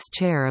vice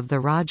chair of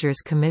the Rogers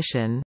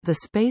Commission, the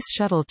Space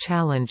Shuttle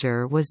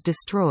Challenger was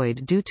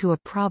destroyed due to a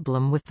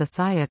problem with the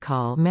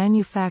Thiokol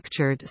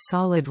manufactured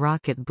solid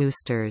rocket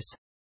boosters.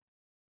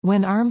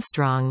 When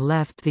Armstrong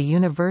left the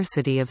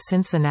University of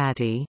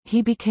Cincinnati,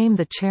 he became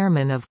the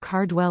chairman of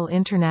Cardwell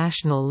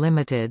International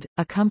Limited,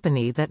 a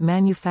company that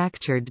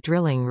manufactured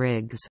drilling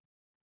rigs.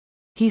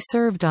 He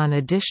served on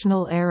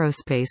additional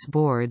aerospace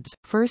boards,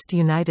 first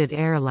United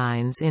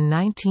Airlines in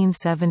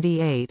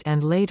 1978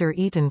 and later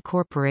Eaton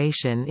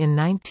Corporation in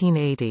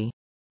 1980.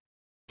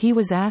 He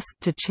was asked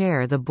to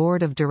chair the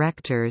board of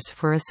directors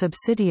for a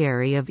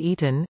subsidiary of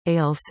Eaton,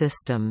 AIL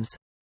Systems.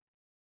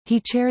 He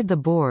chaired the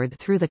board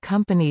through the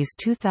company's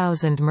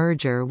 2000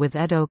 merger with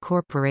Edo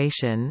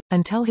Corporation,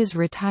 until his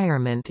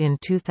retirement in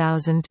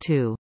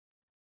 2002.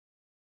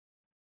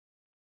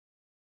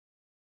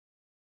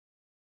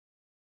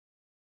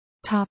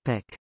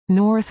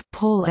 North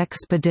Pole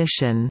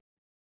expedition.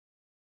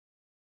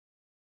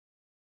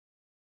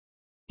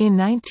 In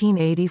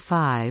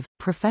 1985,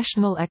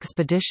 professional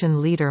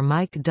expedition leader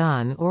Mike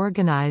Dunn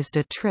organized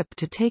a trip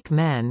to take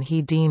men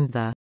he deemed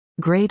the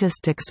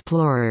greatest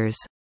explorers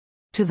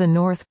to the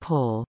North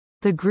Pole.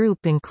 The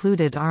group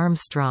included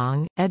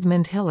Armstrong,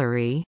 Edmund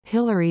Hillary,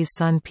 Hillary's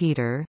son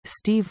Peter,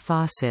 Steve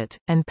Fawcett,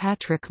 and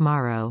Patrick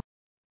Morrow.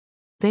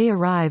 They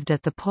arrived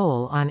at the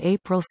pole on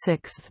April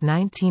 6,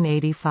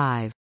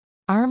 1985.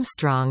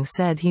 Armstrong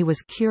said he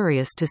was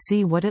curious to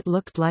see what it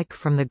looked like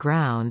from the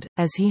ground,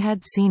 as he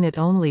had seen it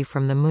only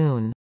from the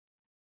Moon.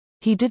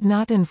 He did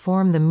not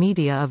inform the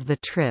media of the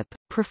trip,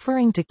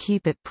 preferring to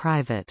keep it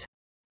private.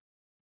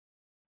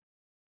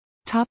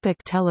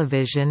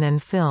 Television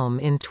and film.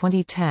 In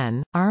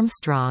 2010,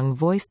 Armstrong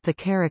voiced the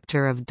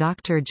character of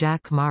Dr.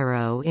 Jack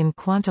Morrow in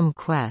Quantum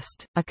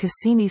Quest, a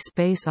Cassini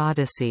space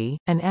odyssey,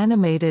 an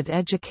animated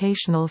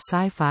educational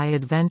sci-fi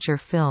adventure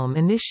film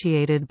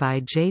initiated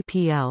by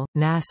JPL,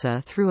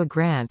 NASA through a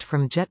grant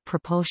from Jet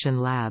Propulsion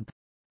Lab.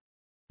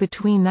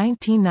 Between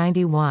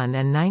 1991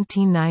 and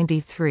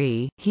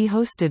 1993, he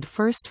hosted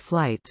First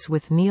Flights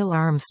with Neil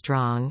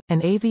Armstrong,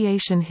 an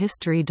aviation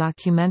history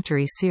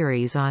documentary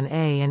series on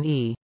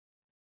A&E.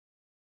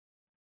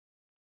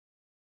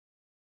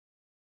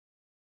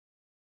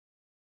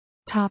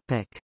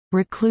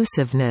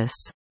 Reclusiveness.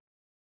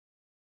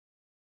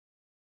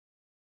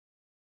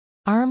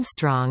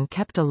 Armstrong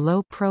kept a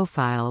low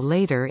profile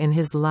later in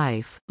his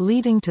life,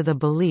 leading to the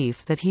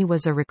belief that he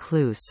was a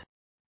recluse.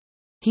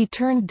 He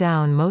turned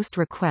down most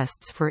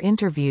requests for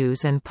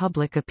interviews and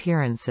public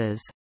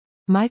appearances.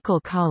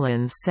 Michael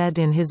Collins said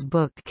in his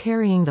book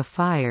Carrying the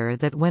Fire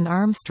that when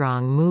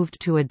Armstrong moved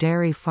to a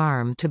dairy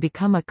farm to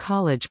become a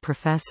college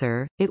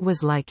professor, it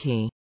was like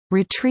he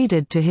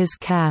retreated to his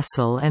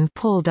castle and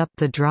pulled up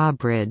the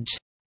drawbridge.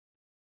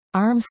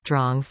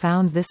 Armstrong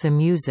found this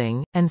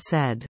amusing, and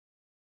said,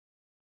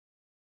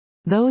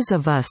 "Those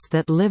of us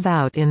that live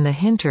out in the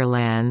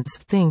hinterlands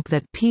think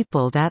that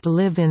people that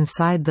live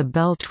inside the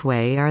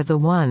Beltway are the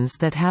ones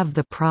that have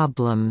the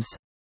problems."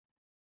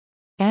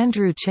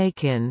 Andrew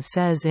Chaikin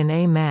says in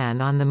A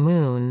Man on the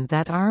Moon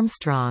that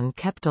Armstrong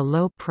kept a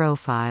low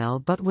profile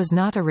but was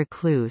not a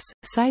recluse,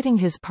 citing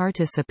his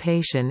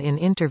participation in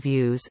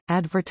interviews,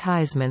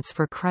 advertisements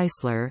for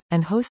Chrysler,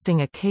 and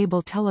hosting a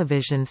cable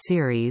television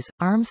series.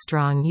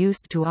 Armstrong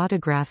used to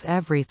autograph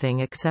everything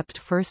except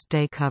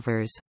first-day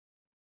covers.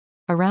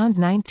 Around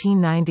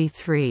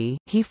 1993,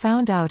 he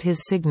found out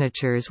his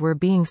signatures were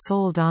being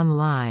sold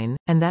online,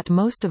 and that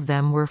most of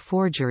them were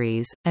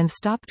forgeries, and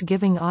stopped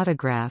giving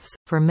autographs.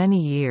 For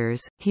many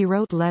years, he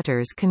wrote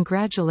letters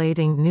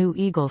congratulating new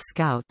Eagle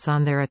Scouts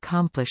on their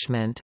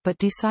accomplishment, but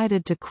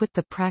decided to quit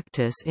the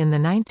practice in the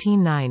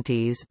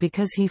 1990s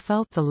because he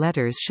felt the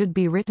letters should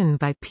be written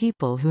by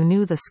people who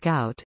knew the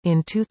Scout.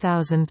 In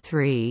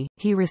 2003,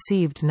 he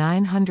received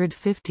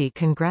 950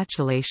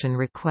 congratulation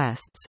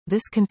requests.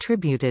 This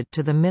contributed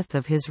to the myth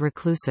of his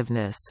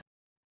reclusiveness.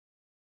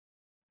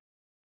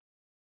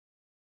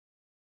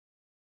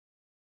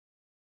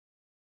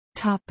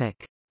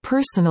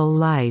 Personal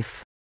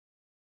life.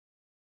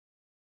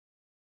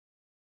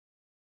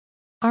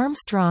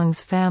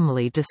 Armstrong's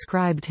family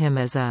described him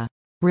as a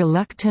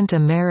reluctant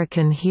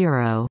American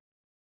hero.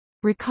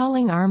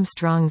 Recalling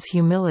Armstrong's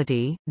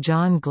humility,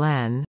 John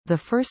Glenn, the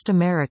first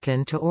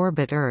American to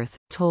orbit Earth,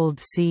 told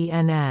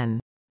CNN,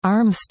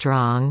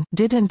 "Armstrong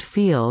didn't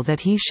feel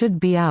that he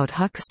should be out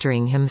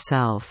huckstering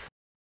himself.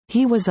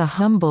 He was a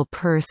humble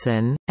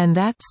person, and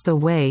that's the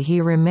way he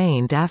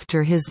remained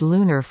after his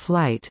lunar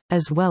flight,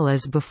 as well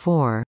as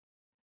before."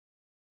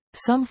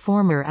 Some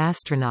former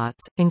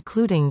astronauts,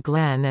 including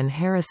Glenn and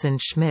Harrison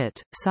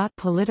Schmitt, sought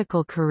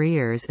political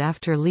careers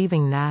after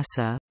leaving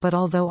NASA, but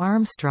although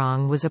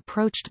Armstrong was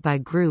approached by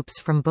groups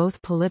from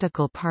both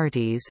political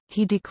parties,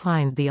 he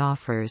declined the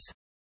offers.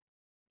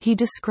 He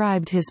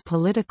described his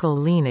political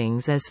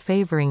leanings as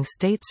favoring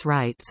states'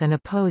 rights and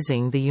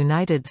opposing the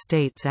United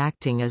States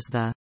acting as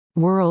the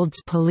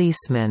world's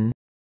policeman.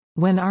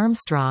 When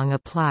Armstrong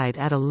applied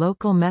at a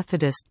local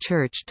Methodist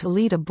church to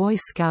lead a Boy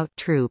Scout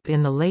troop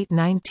in the late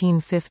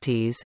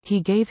 1950s, he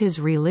gave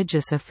his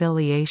religious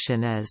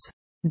affiliation as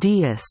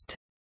deist.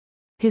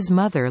 His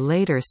mother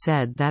later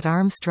said that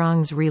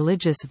Armstrong's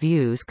religious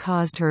views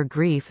caused her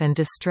grief and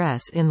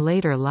distress in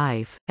later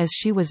life, as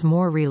she was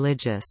more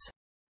religious.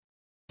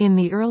 In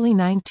the early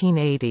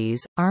 1980s,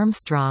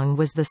 Armstrong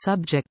was the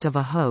subject of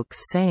a hoax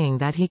saying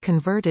that he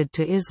converted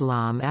to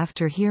Islam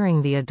after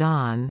hearing the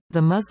Adhan,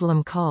 the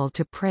Muslim call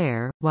to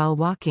prayer, while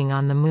walking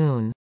on the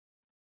Moon.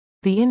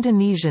 The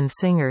Indonesian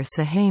singer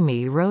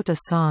Suhaimi wrote a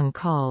song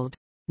called,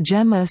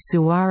 Gemma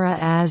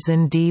Suara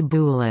Azan di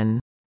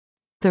Bulan,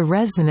 the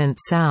resonant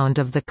sound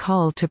of the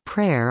call to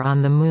prayer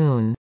on the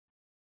Moon.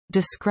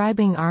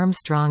 Describing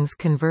Armstrong's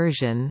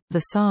conversion,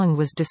 the song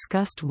was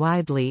discussed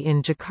widely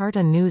in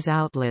Jakarta news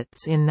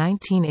outlets in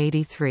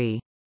 1983.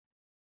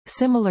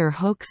 Similar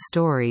hoax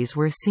stories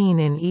were seen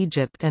in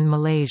Egypt and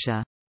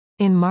Malaysia.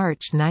 In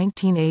March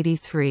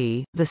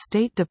 1983, the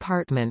State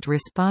Department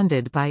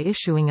responded by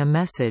issuing a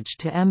message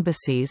to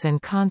embassies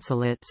and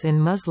consulates in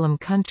Muslim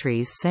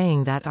countries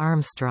saying that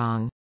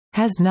Armstrong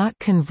has not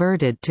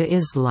converted to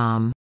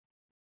Islam.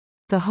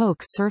 The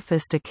hoax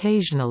surfaced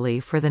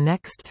occasionally for the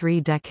next 3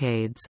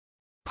 decades.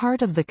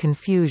 Part of the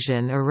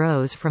confusion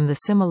arose from the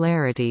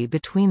similarity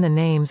between the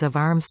names of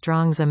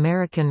Armstrong's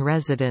American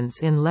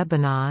residence in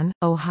Lebanon,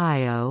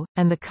 Ohio,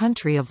 and the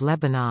country of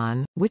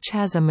Lebanon, which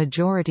has a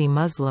majority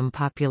Muslim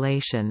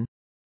population.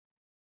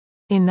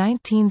 In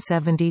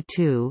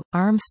 1972,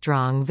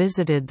 Armstrong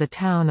visited the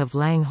town of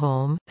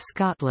Langholm,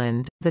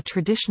 Scotland, the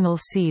traditional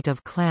seat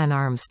of Clan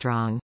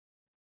Armstrong.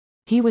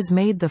 He was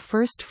made the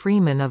first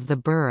freeman of the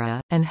borough,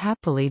 and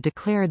happily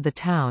declared the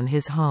town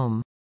his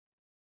home.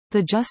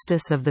 The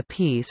Justice of the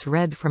Peace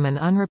read from an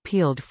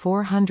unrepealed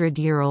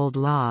 400-year-old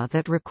law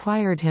that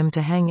required him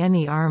to hang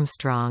any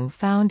Armstrong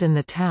found in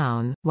the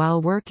town,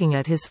 while working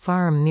at his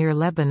farm near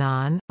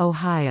Lebanon,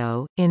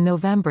 Ohio. In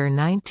November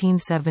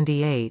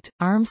 1978,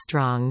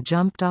 Armstrong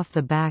jumped off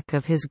the back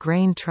of his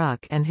grain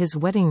truck and his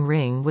wedding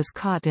ring was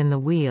caught in the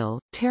wheel,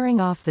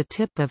 tearing off the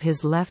tip of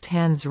his left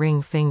hand's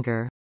ring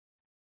finger.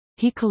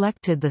 He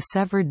collected the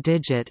severed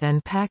digit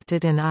and packed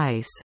it in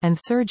ice, and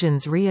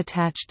surgeons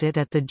reattached it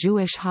at the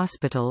Jewish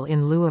Hospital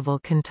in Louisville,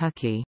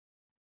 Kentucky.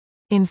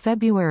 In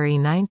February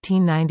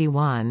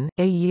 1991,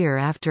 a year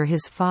after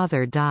his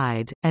father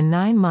died, and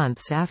 9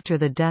 months after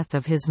the death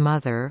of his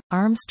mother,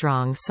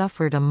 Armstrong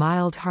suffered a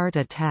mild heart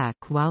attack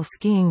while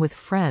skiing with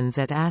friends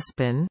at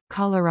Aspen,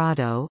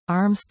 Colorado.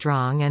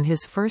 Armstrong and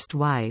his first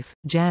wife,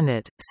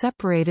 Janet,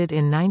 separated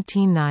in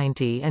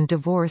 1990 and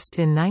divorced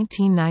in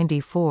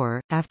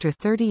 1994, after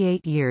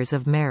 38 years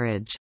of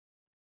marriage.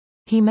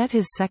 He met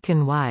his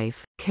second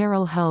wife,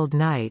 Carol Held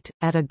Knight,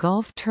 at a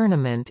golf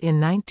tournament in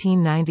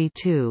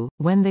 1992,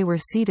 when they were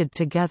seated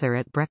together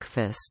at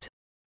breakfast.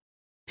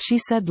 She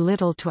said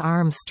little to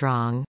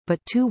Armstrong,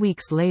 but 2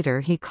 weeks later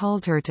he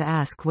called her to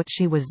ask what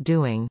she was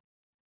doing.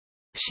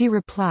 She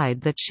replied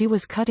that she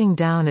was cutting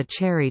down a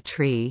cherry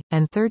tree,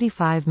 and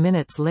 35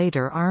 minutes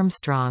later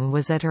Armstrong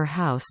was at her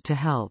house to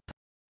help.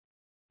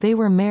 They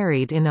were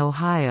married in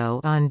Ohio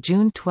on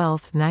June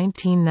 12,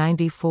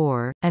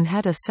 1994, and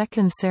had a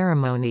second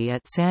ceremony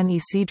at San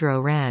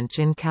Isidro Ranch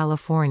in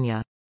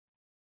California.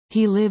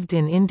 He lived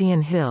in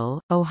Indian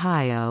Hill,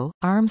 Ohio.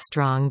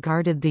 Armstrong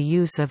guarded the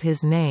use of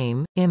his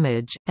name,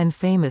 image, and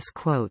famous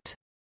quote.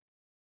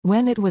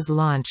 When it was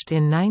launched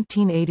in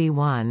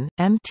 1981,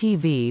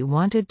 MTV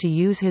wanted to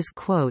use his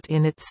quote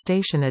in its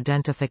station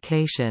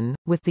identification,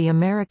 with the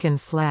American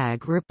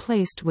flag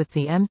replaced with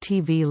the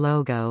MTV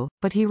logo,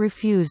 but he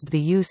refused the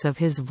use of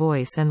his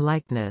voice and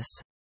likeness.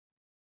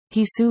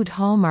 He sued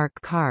Hallmark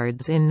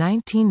Cards in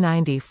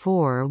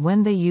 1994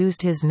 when they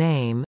used his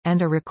name,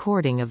 and a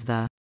recording of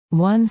the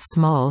 "One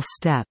Small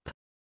Step"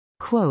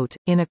 quote,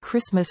 in a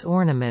Christmas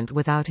ornament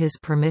without his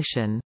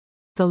permission.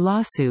 The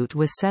lawsuit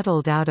was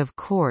settled out of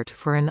court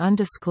for an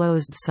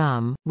undisclosed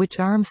sum, which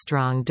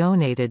Armstrong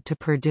donated to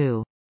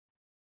Purdue.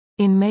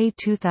 In May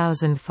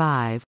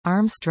 2005,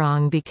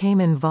 Armstrong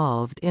became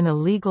involved in a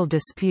legal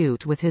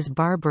dispute with his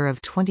barber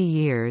of 20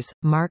 years,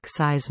 Mark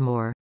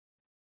Sizemore.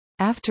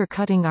 After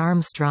cutting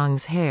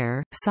Armstrong's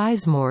hair,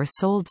 Sizemore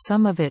sold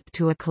some of it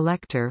to a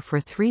collector for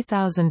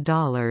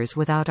 $3,000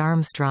 without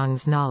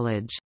Armstrong's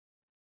knowledge.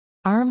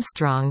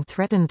 Armstrong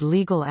threatened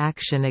legal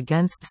action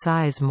against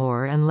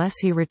Sizemore unless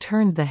he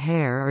returned the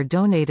hair or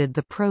donated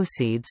the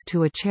proceeds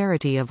to a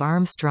charity of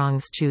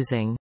Armstrong's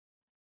choosing.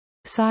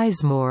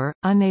 Sizemore,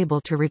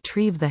 unable to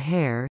retrieve the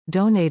hair,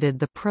 donated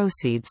the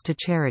proceeds to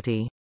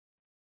charity.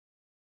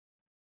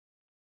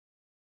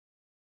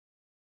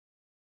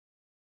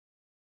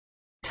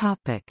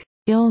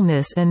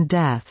 Illness and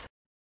death.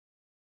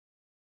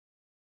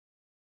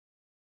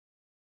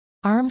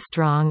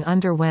 Armstrong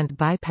underwent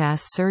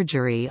bypass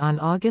surgery on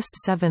August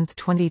 7,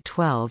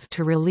 2012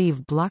 to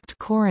relieve blocked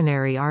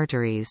coronary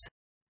arteries.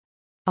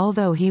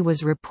 Although he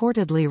was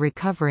reportedly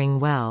recovering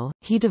well,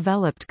 he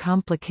developed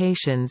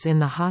complications in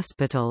the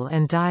hospital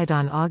and died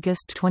on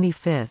August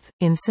 25,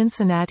 in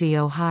Cincinnati,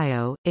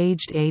 Ohio,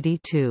 aged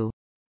 82.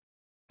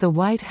 The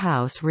White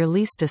House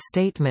released a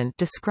statement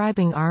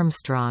describing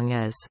Armstrong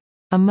as,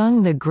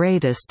 "among the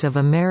greatest of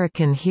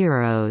American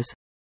heroes,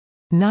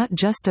 not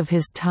just of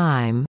his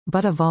time,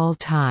 but of all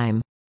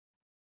time."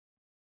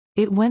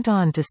 It went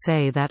on to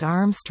say that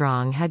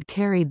Armstrong had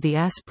carried the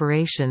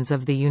aspirations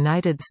of the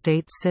United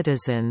States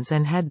citizens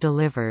and had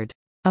delivered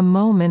 "A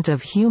moment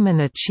of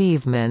human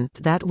achievement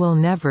that will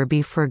never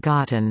be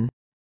forgotten."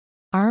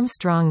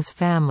 Armstrong's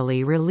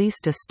family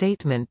released a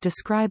statement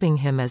describing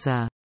him as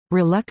a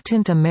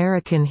reluctant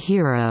American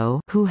hero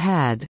who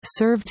had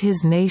served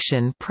his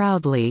nation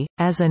proudly,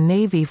 as a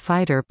Navy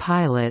fighter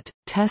pilot,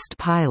 test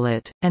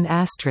pilot, and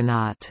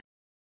astronaut.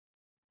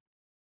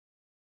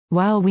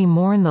 While we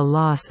mourn the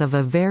loss of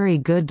a very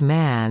good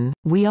man,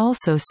 we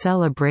also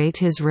celebrate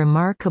his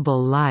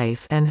remarkable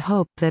life and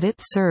hope that it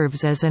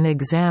serves as an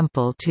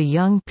example to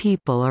young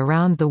people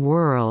around the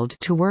world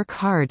to work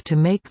hard to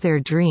make their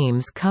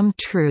dreams come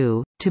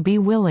true, to be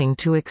willing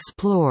to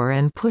explore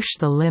and push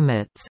the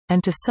limits,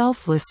 and to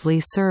selflessly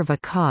serve a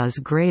cause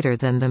greater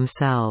than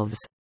themselves.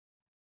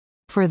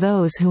 For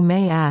those who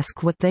may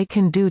ask what they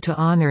can do to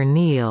honor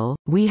Neil,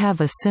 we have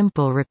a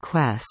simple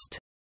request.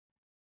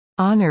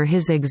 Honor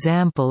his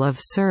example of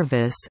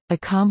service,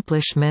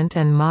 accomplishment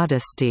and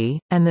modesty,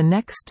 and the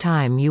next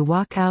time you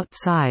walk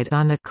outside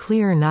on a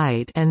clear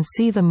night and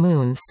see the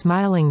moon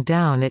smiling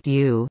down at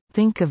you,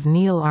 think of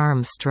Neil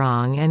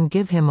Armstrong and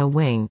give him a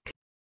wink.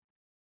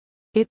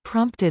 It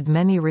prompted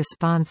many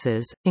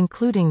responses,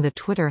 including the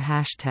Twitter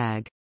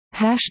hashtag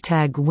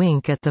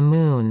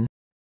 #WinkAtTheMoon.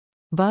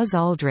 Buzz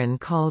Aldrin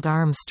called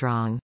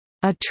Armstrong,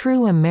 "a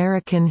true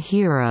American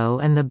hero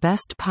and the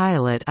best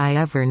pilot I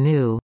ever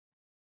knew,"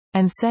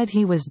 and said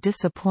he was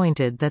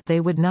disappointed that they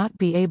would not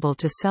be able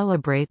to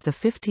celebrate the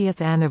 50th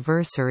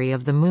anniversary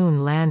of the moon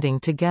landing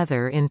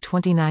together in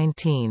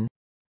 2019.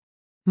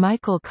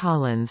 Michael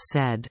Collins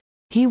said,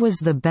 "He was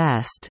the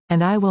best,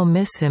 and I will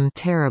miss him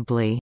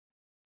terribly."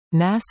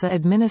 NASA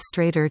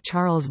Administrator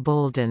Charles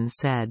Bolden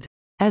said,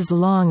 "As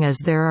long as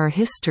there are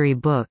history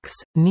books,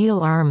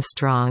 Neil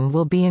Armstrong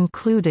will be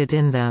included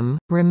in them,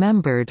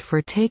 remembered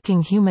for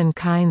taking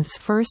humankind's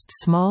first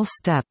small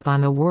step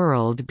on a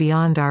world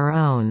beyond our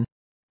own."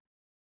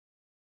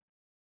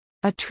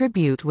 A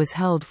tribute was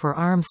held for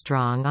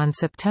Armstrong on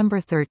September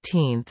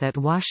 13 at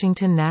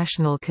Washington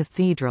National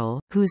Cathedral,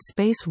 whose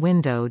space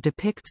window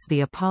depicts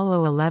the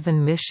Apollo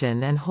 11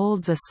 mission and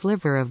holds a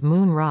sliver of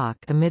moon rock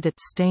amid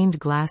its stained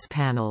glass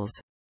panels.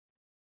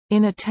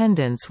 In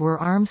attendance were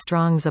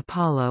Armstrong's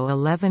Apollo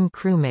 11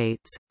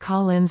 crewmates,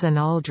 Collins and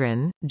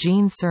Aldrin,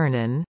 Gene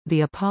Cernan,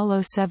 the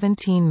Apollo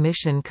 17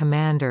 mission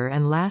commander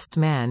and last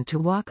man to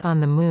walk on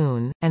the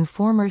Moon, and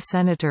former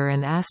Senator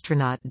and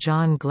astronaut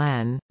John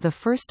Glenn, the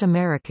first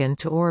American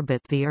to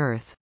orbit the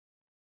Earth.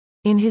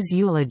 In his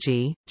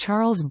eulogy,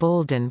 Charles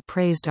Bolden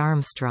praised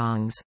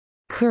Armstrong's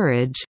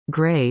courage,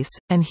 grace,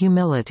 and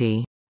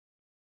humility.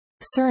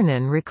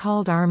 Cernan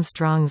recalled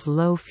Armstrong's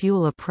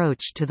low-fuel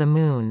approach to the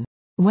Moon.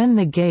 "When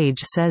the gauge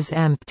says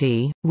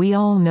empty, we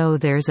all know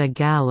there's a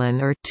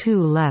gallon or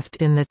two left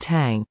in the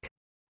tank."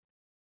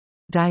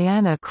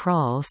 Diana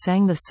Krall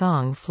sang the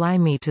song Fly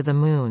Me to the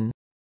Moon.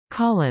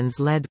 Collins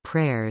led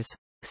prayers.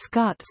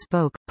 Scott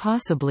spoke,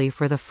 possibly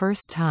for the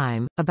first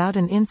time, about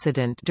an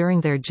incident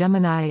during their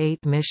Gemini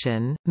 8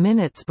 mission.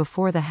 Minutes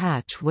before the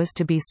hatch was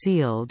to be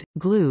sealed,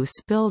 glue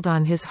spilled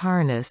on his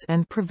harness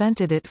and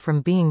prevented it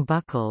from being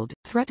buckled,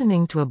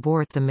 threatening to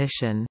abort the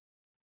mission.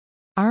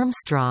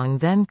 Armstrong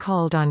then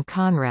called on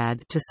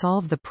Conrad to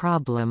solve the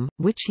problem,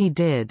 which he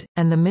did,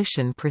 and the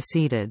mission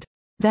proceeded.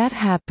 "That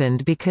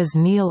happened because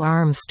Neil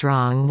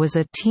Armstrong was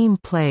a team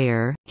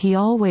player, he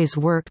always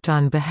worked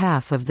on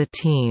behalf of the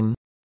team."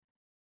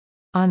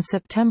 On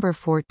September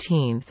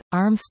 14,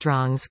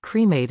 Armstrong's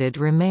cremated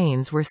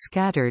remains were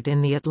scattered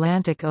in the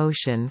Atlantic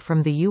Ocean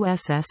from the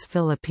USS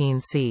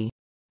Philippine Sea.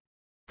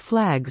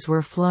 Flags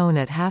were flown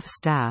at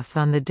half-staff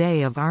on the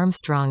day of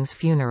Armstrong's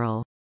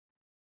funeral.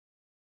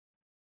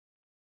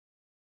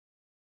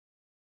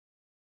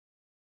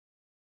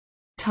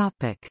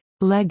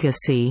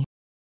 Legacy.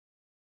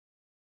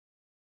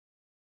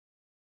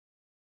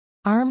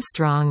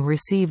 Armstrong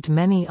received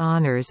many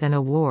honors and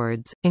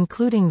awards,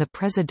 including the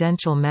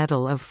Presidential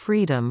Medal of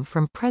Freedom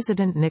from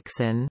President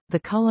Nixon,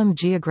 the Cullum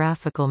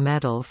Geographical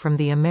Medal from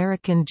the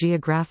American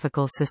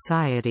Geographical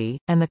Society,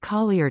 and the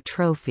Collier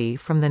Trophy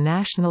from the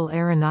National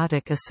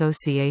Aeronautic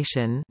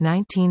Association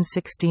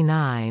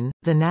 1969,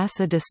 the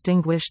NASA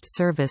Distinguished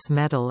Service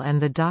Medal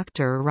and the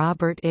Dr.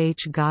 Robert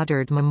H.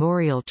 Goddard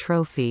Memorial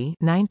Trophy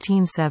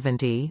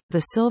 1970,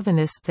 the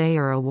Sylvanus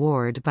Thayer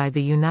Award by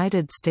the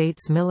United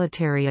States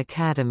Military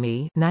Academy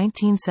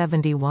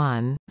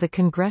 1971, the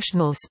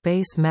Congressional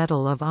Space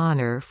Medal of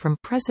Honor from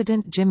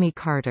President Jimmy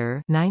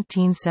Carter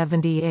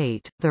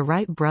 1978, the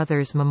Wright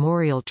Brothers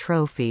Memorial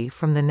Trophy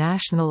from the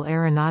National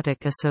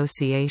Aeronautic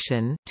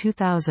Association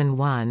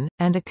 2001,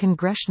 and a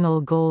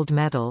Congressional Gold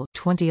Medal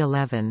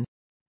 2011.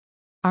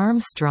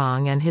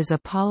 Armstrong and his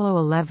Apollo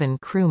 11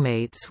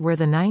 crewmates were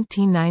the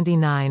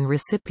 1999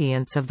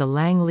 recipients of the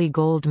Langley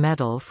Gold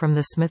Medal from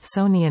the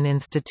Smithsonian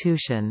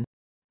Institution.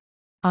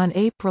 On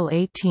April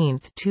 18,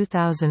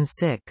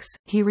 2006,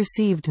 he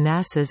received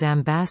NASA's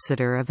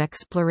Ambassador of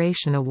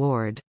Exploration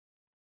Award.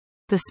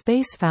 The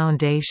Space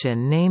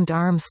Foundation named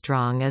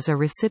Armstrong as a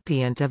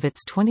recipient of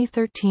its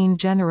 2013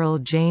 General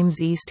James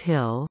East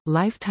Hill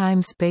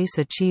Lifetime Space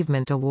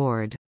Achievement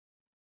Award.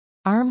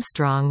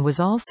 Armstrong was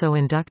also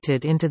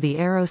inducted into the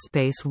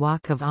Aerospace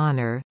Walk of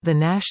Honor, the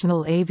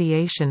National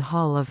Aviation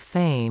Hall of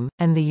Fame,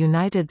 and the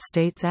United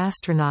States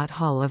Astronaut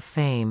Hall of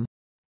Fame.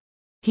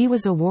 He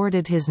was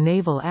awarded his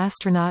Naval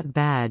Astronaut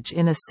Badge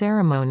in a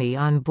ceremony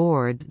on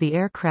board the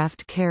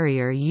aircraft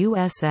carrier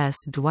USS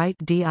Dwight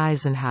D.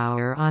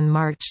 Eisenhower on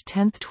March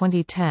 10,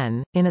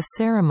 2010, in a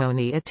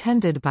ceremony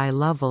attended by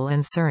Lovell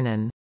and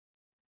Cernan.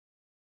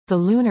 The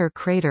lunar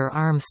crater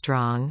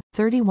Armstrong,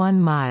 31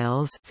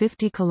 miles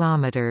 50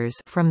 kilometers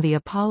from the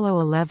Apollo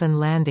 11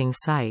 landing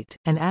site,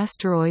 and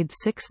asteroid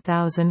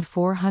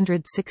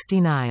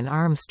 6469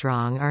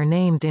 Armstrong are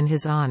named in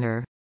his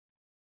honor.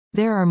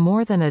 There are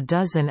more than a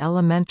dozen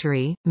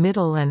elementary,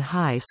 middle and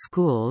high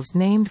schools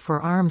named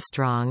for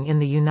Armstrong in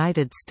the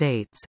United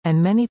States,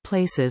 and many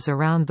places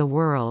around the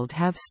world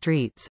have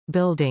streets,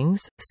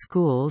 buildings,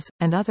 schools,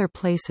 and other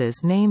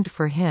places named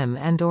for him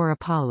and/or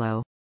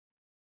Apollo.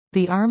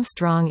 The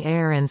Armstrong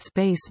Air and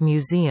Space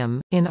Museum,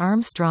 in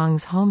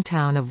Armstrong's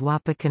hometown of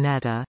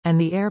Wapakoneta,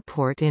 and the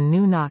airport in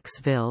New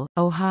Knoxville,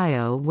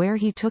 Ohio where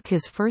he took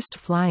his first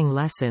flying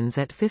lessons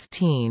at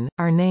 15,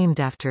 are named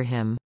after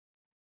him.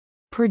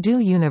 Purdue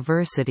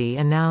University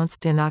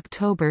announced in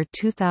October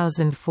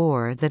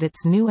 2004 that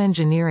its new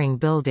engineering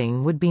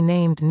building would be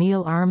named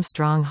Neil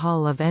Armstrong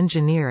Hall of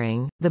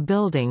Engineering. The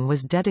building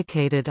was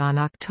dedicated on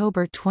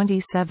October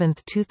 27,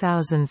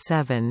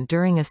 2007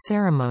 during a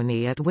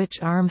ceremony at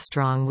which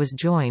Armstrong was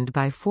joined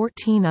by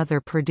 14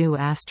 other Purdue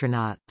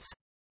astronauts.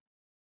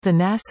 The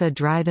NASA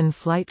Dryden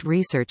Flight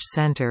Research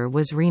Center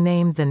was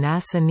renamed the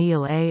NASA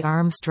Neil A.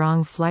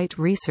 Armstrong Flight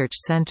Research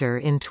Center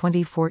in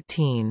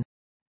 2014.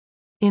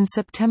 In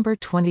September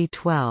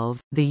 2012,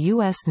 the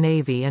U.S.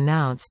 Navy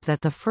announced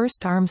that the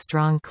first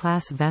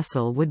Armstrong-class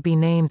vessel would be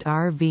named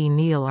RV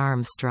Neil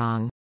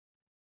Armstrong.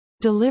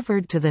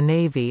 Delivered to the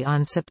Navy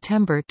on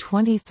September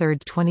 23,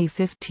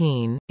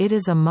 2015, it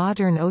is a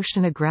modern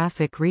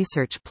oceanographic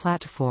research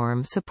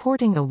platform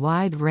supporting a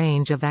wide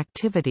range of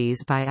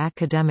activities by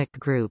academic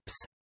groups.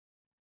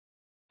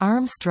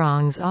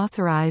 Armstrong's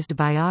authorized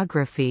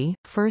biography,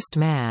 First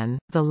Man,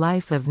 The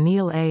Life of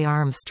Neil A.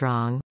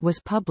 Armstrong, was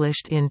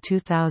published in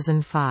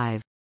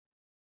 2005.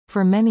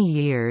 For many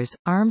years,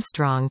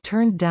 Armstrong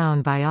turned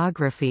down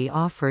biography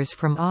offers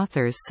from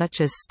authors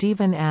such as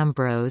Stephen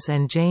Ambrose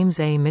and James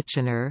A.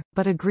 Michener,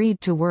 but agreed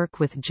to work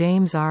with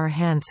James R.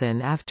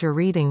 Hansen after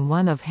reading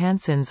one of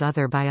Hansen's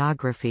other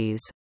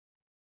biographies.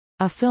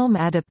 A film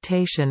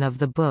adaptation of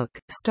the book,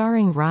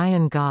 starring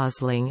Ryan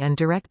Gosling and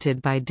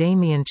directed by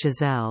Damien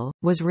Chazelle,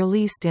 was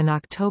released in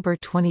October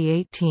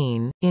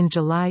 2018. In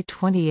July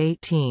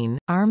 2018,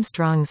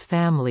 Armstrong's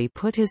family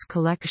put his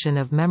collection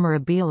of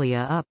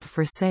memorabilia up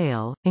for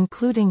sale,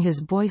 including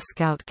his Boy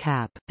Scout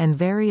cap, and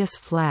various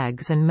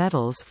flags and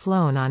medals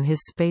flown on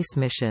his space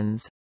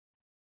missions.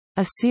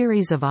 A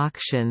series of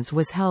auctions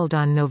was held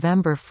on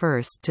November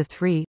 1 to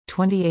 3,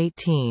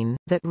 2018,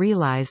 that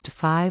realized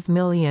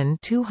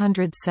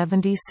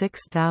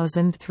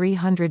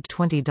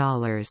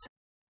 $5,276,320.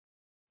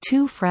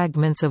 2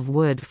 fragments of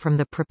wood from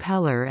the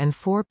propeller and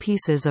 4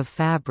 pieces of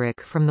fabric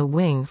from the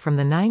wing from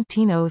the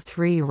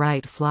 1903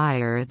 Wright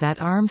Flyer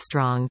that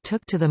Armstrong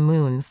took to the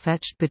Moon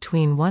fetched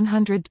between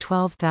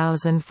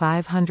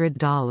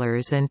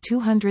 $112,500 and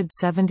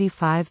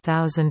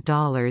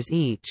 $275,000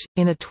 each.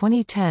 In a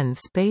 2010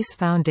 Space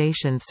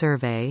Foundation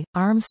survey,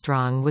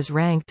 Armstrong was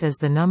ranked as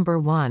the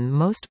 #1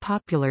 most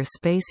popular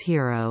space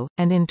hero,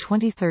 and in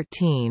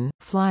 2013,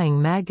 Flying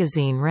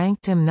Magazine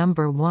ranked him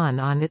 #1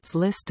 on its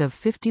list of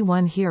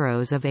 51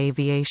 heroes of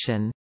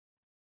aviation.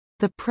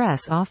 The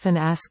press often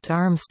asked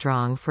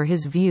Armstrong for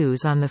his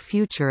views on the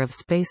future of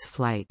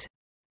spaceflight.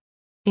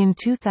 In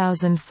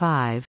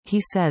 2005, he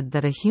said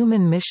that a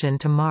human mission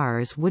to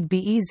Mars would be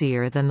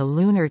easier than the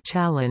lunar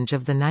challenge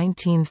of the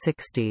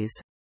 1960s.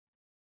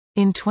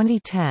 In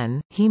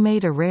 2010, he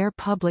made a rare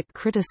public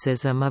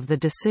criticism of the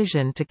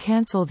decision to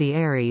cancel the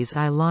Ares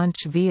I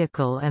launch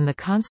vehicle and the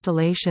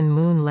Constellation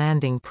Moon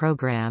landing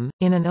program.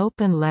 In an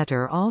open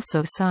letter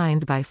also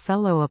signed by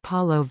fellow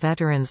Apollo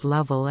veterans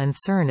Lovell and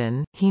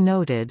Cernan, he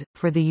noted,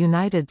 "For the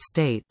United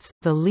States,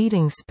 the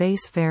leading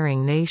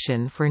spacefaring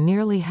nation for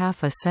nearly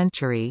half a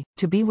century,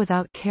 to be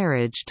without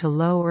carriage to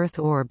low Earth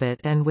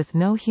orbit and with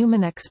no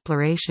human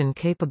exploration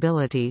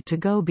capability to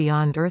go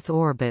beyond Earth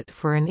orbit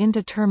for an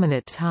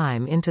indeterminate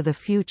time into the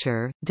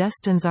future,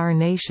 destines our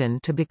nation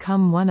to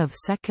become one of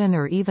second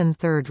or even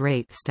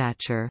third-rate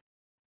stature."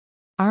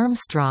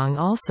 Armstrong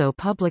also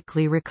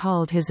publicly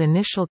recalled his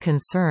initial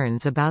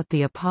concerns about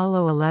the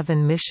Apollo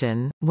 11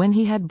 mission, when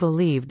he had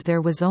believed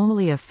there was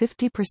only a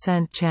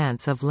 50%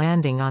 chance of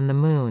landing on the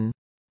Moon.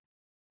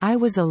 "I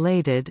was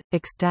elated,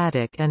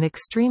 ecstatic and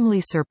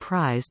extremely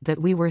surprised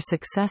that we were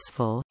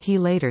successful," he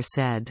later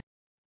said.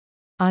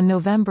 On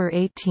November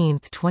 18,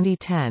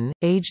 2010,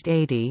 aged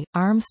 80,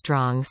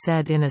 Armstrong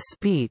said in a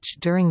speech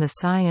during the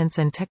Science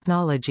and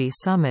Technology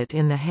Summit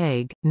in The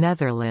Hague,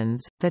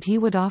 Netherlands, that he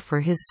would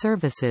offer his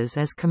services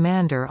as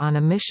commander on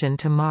a mission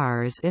to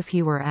Mars if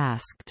he were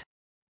asked.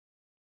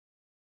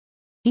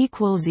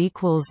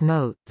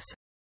 Notes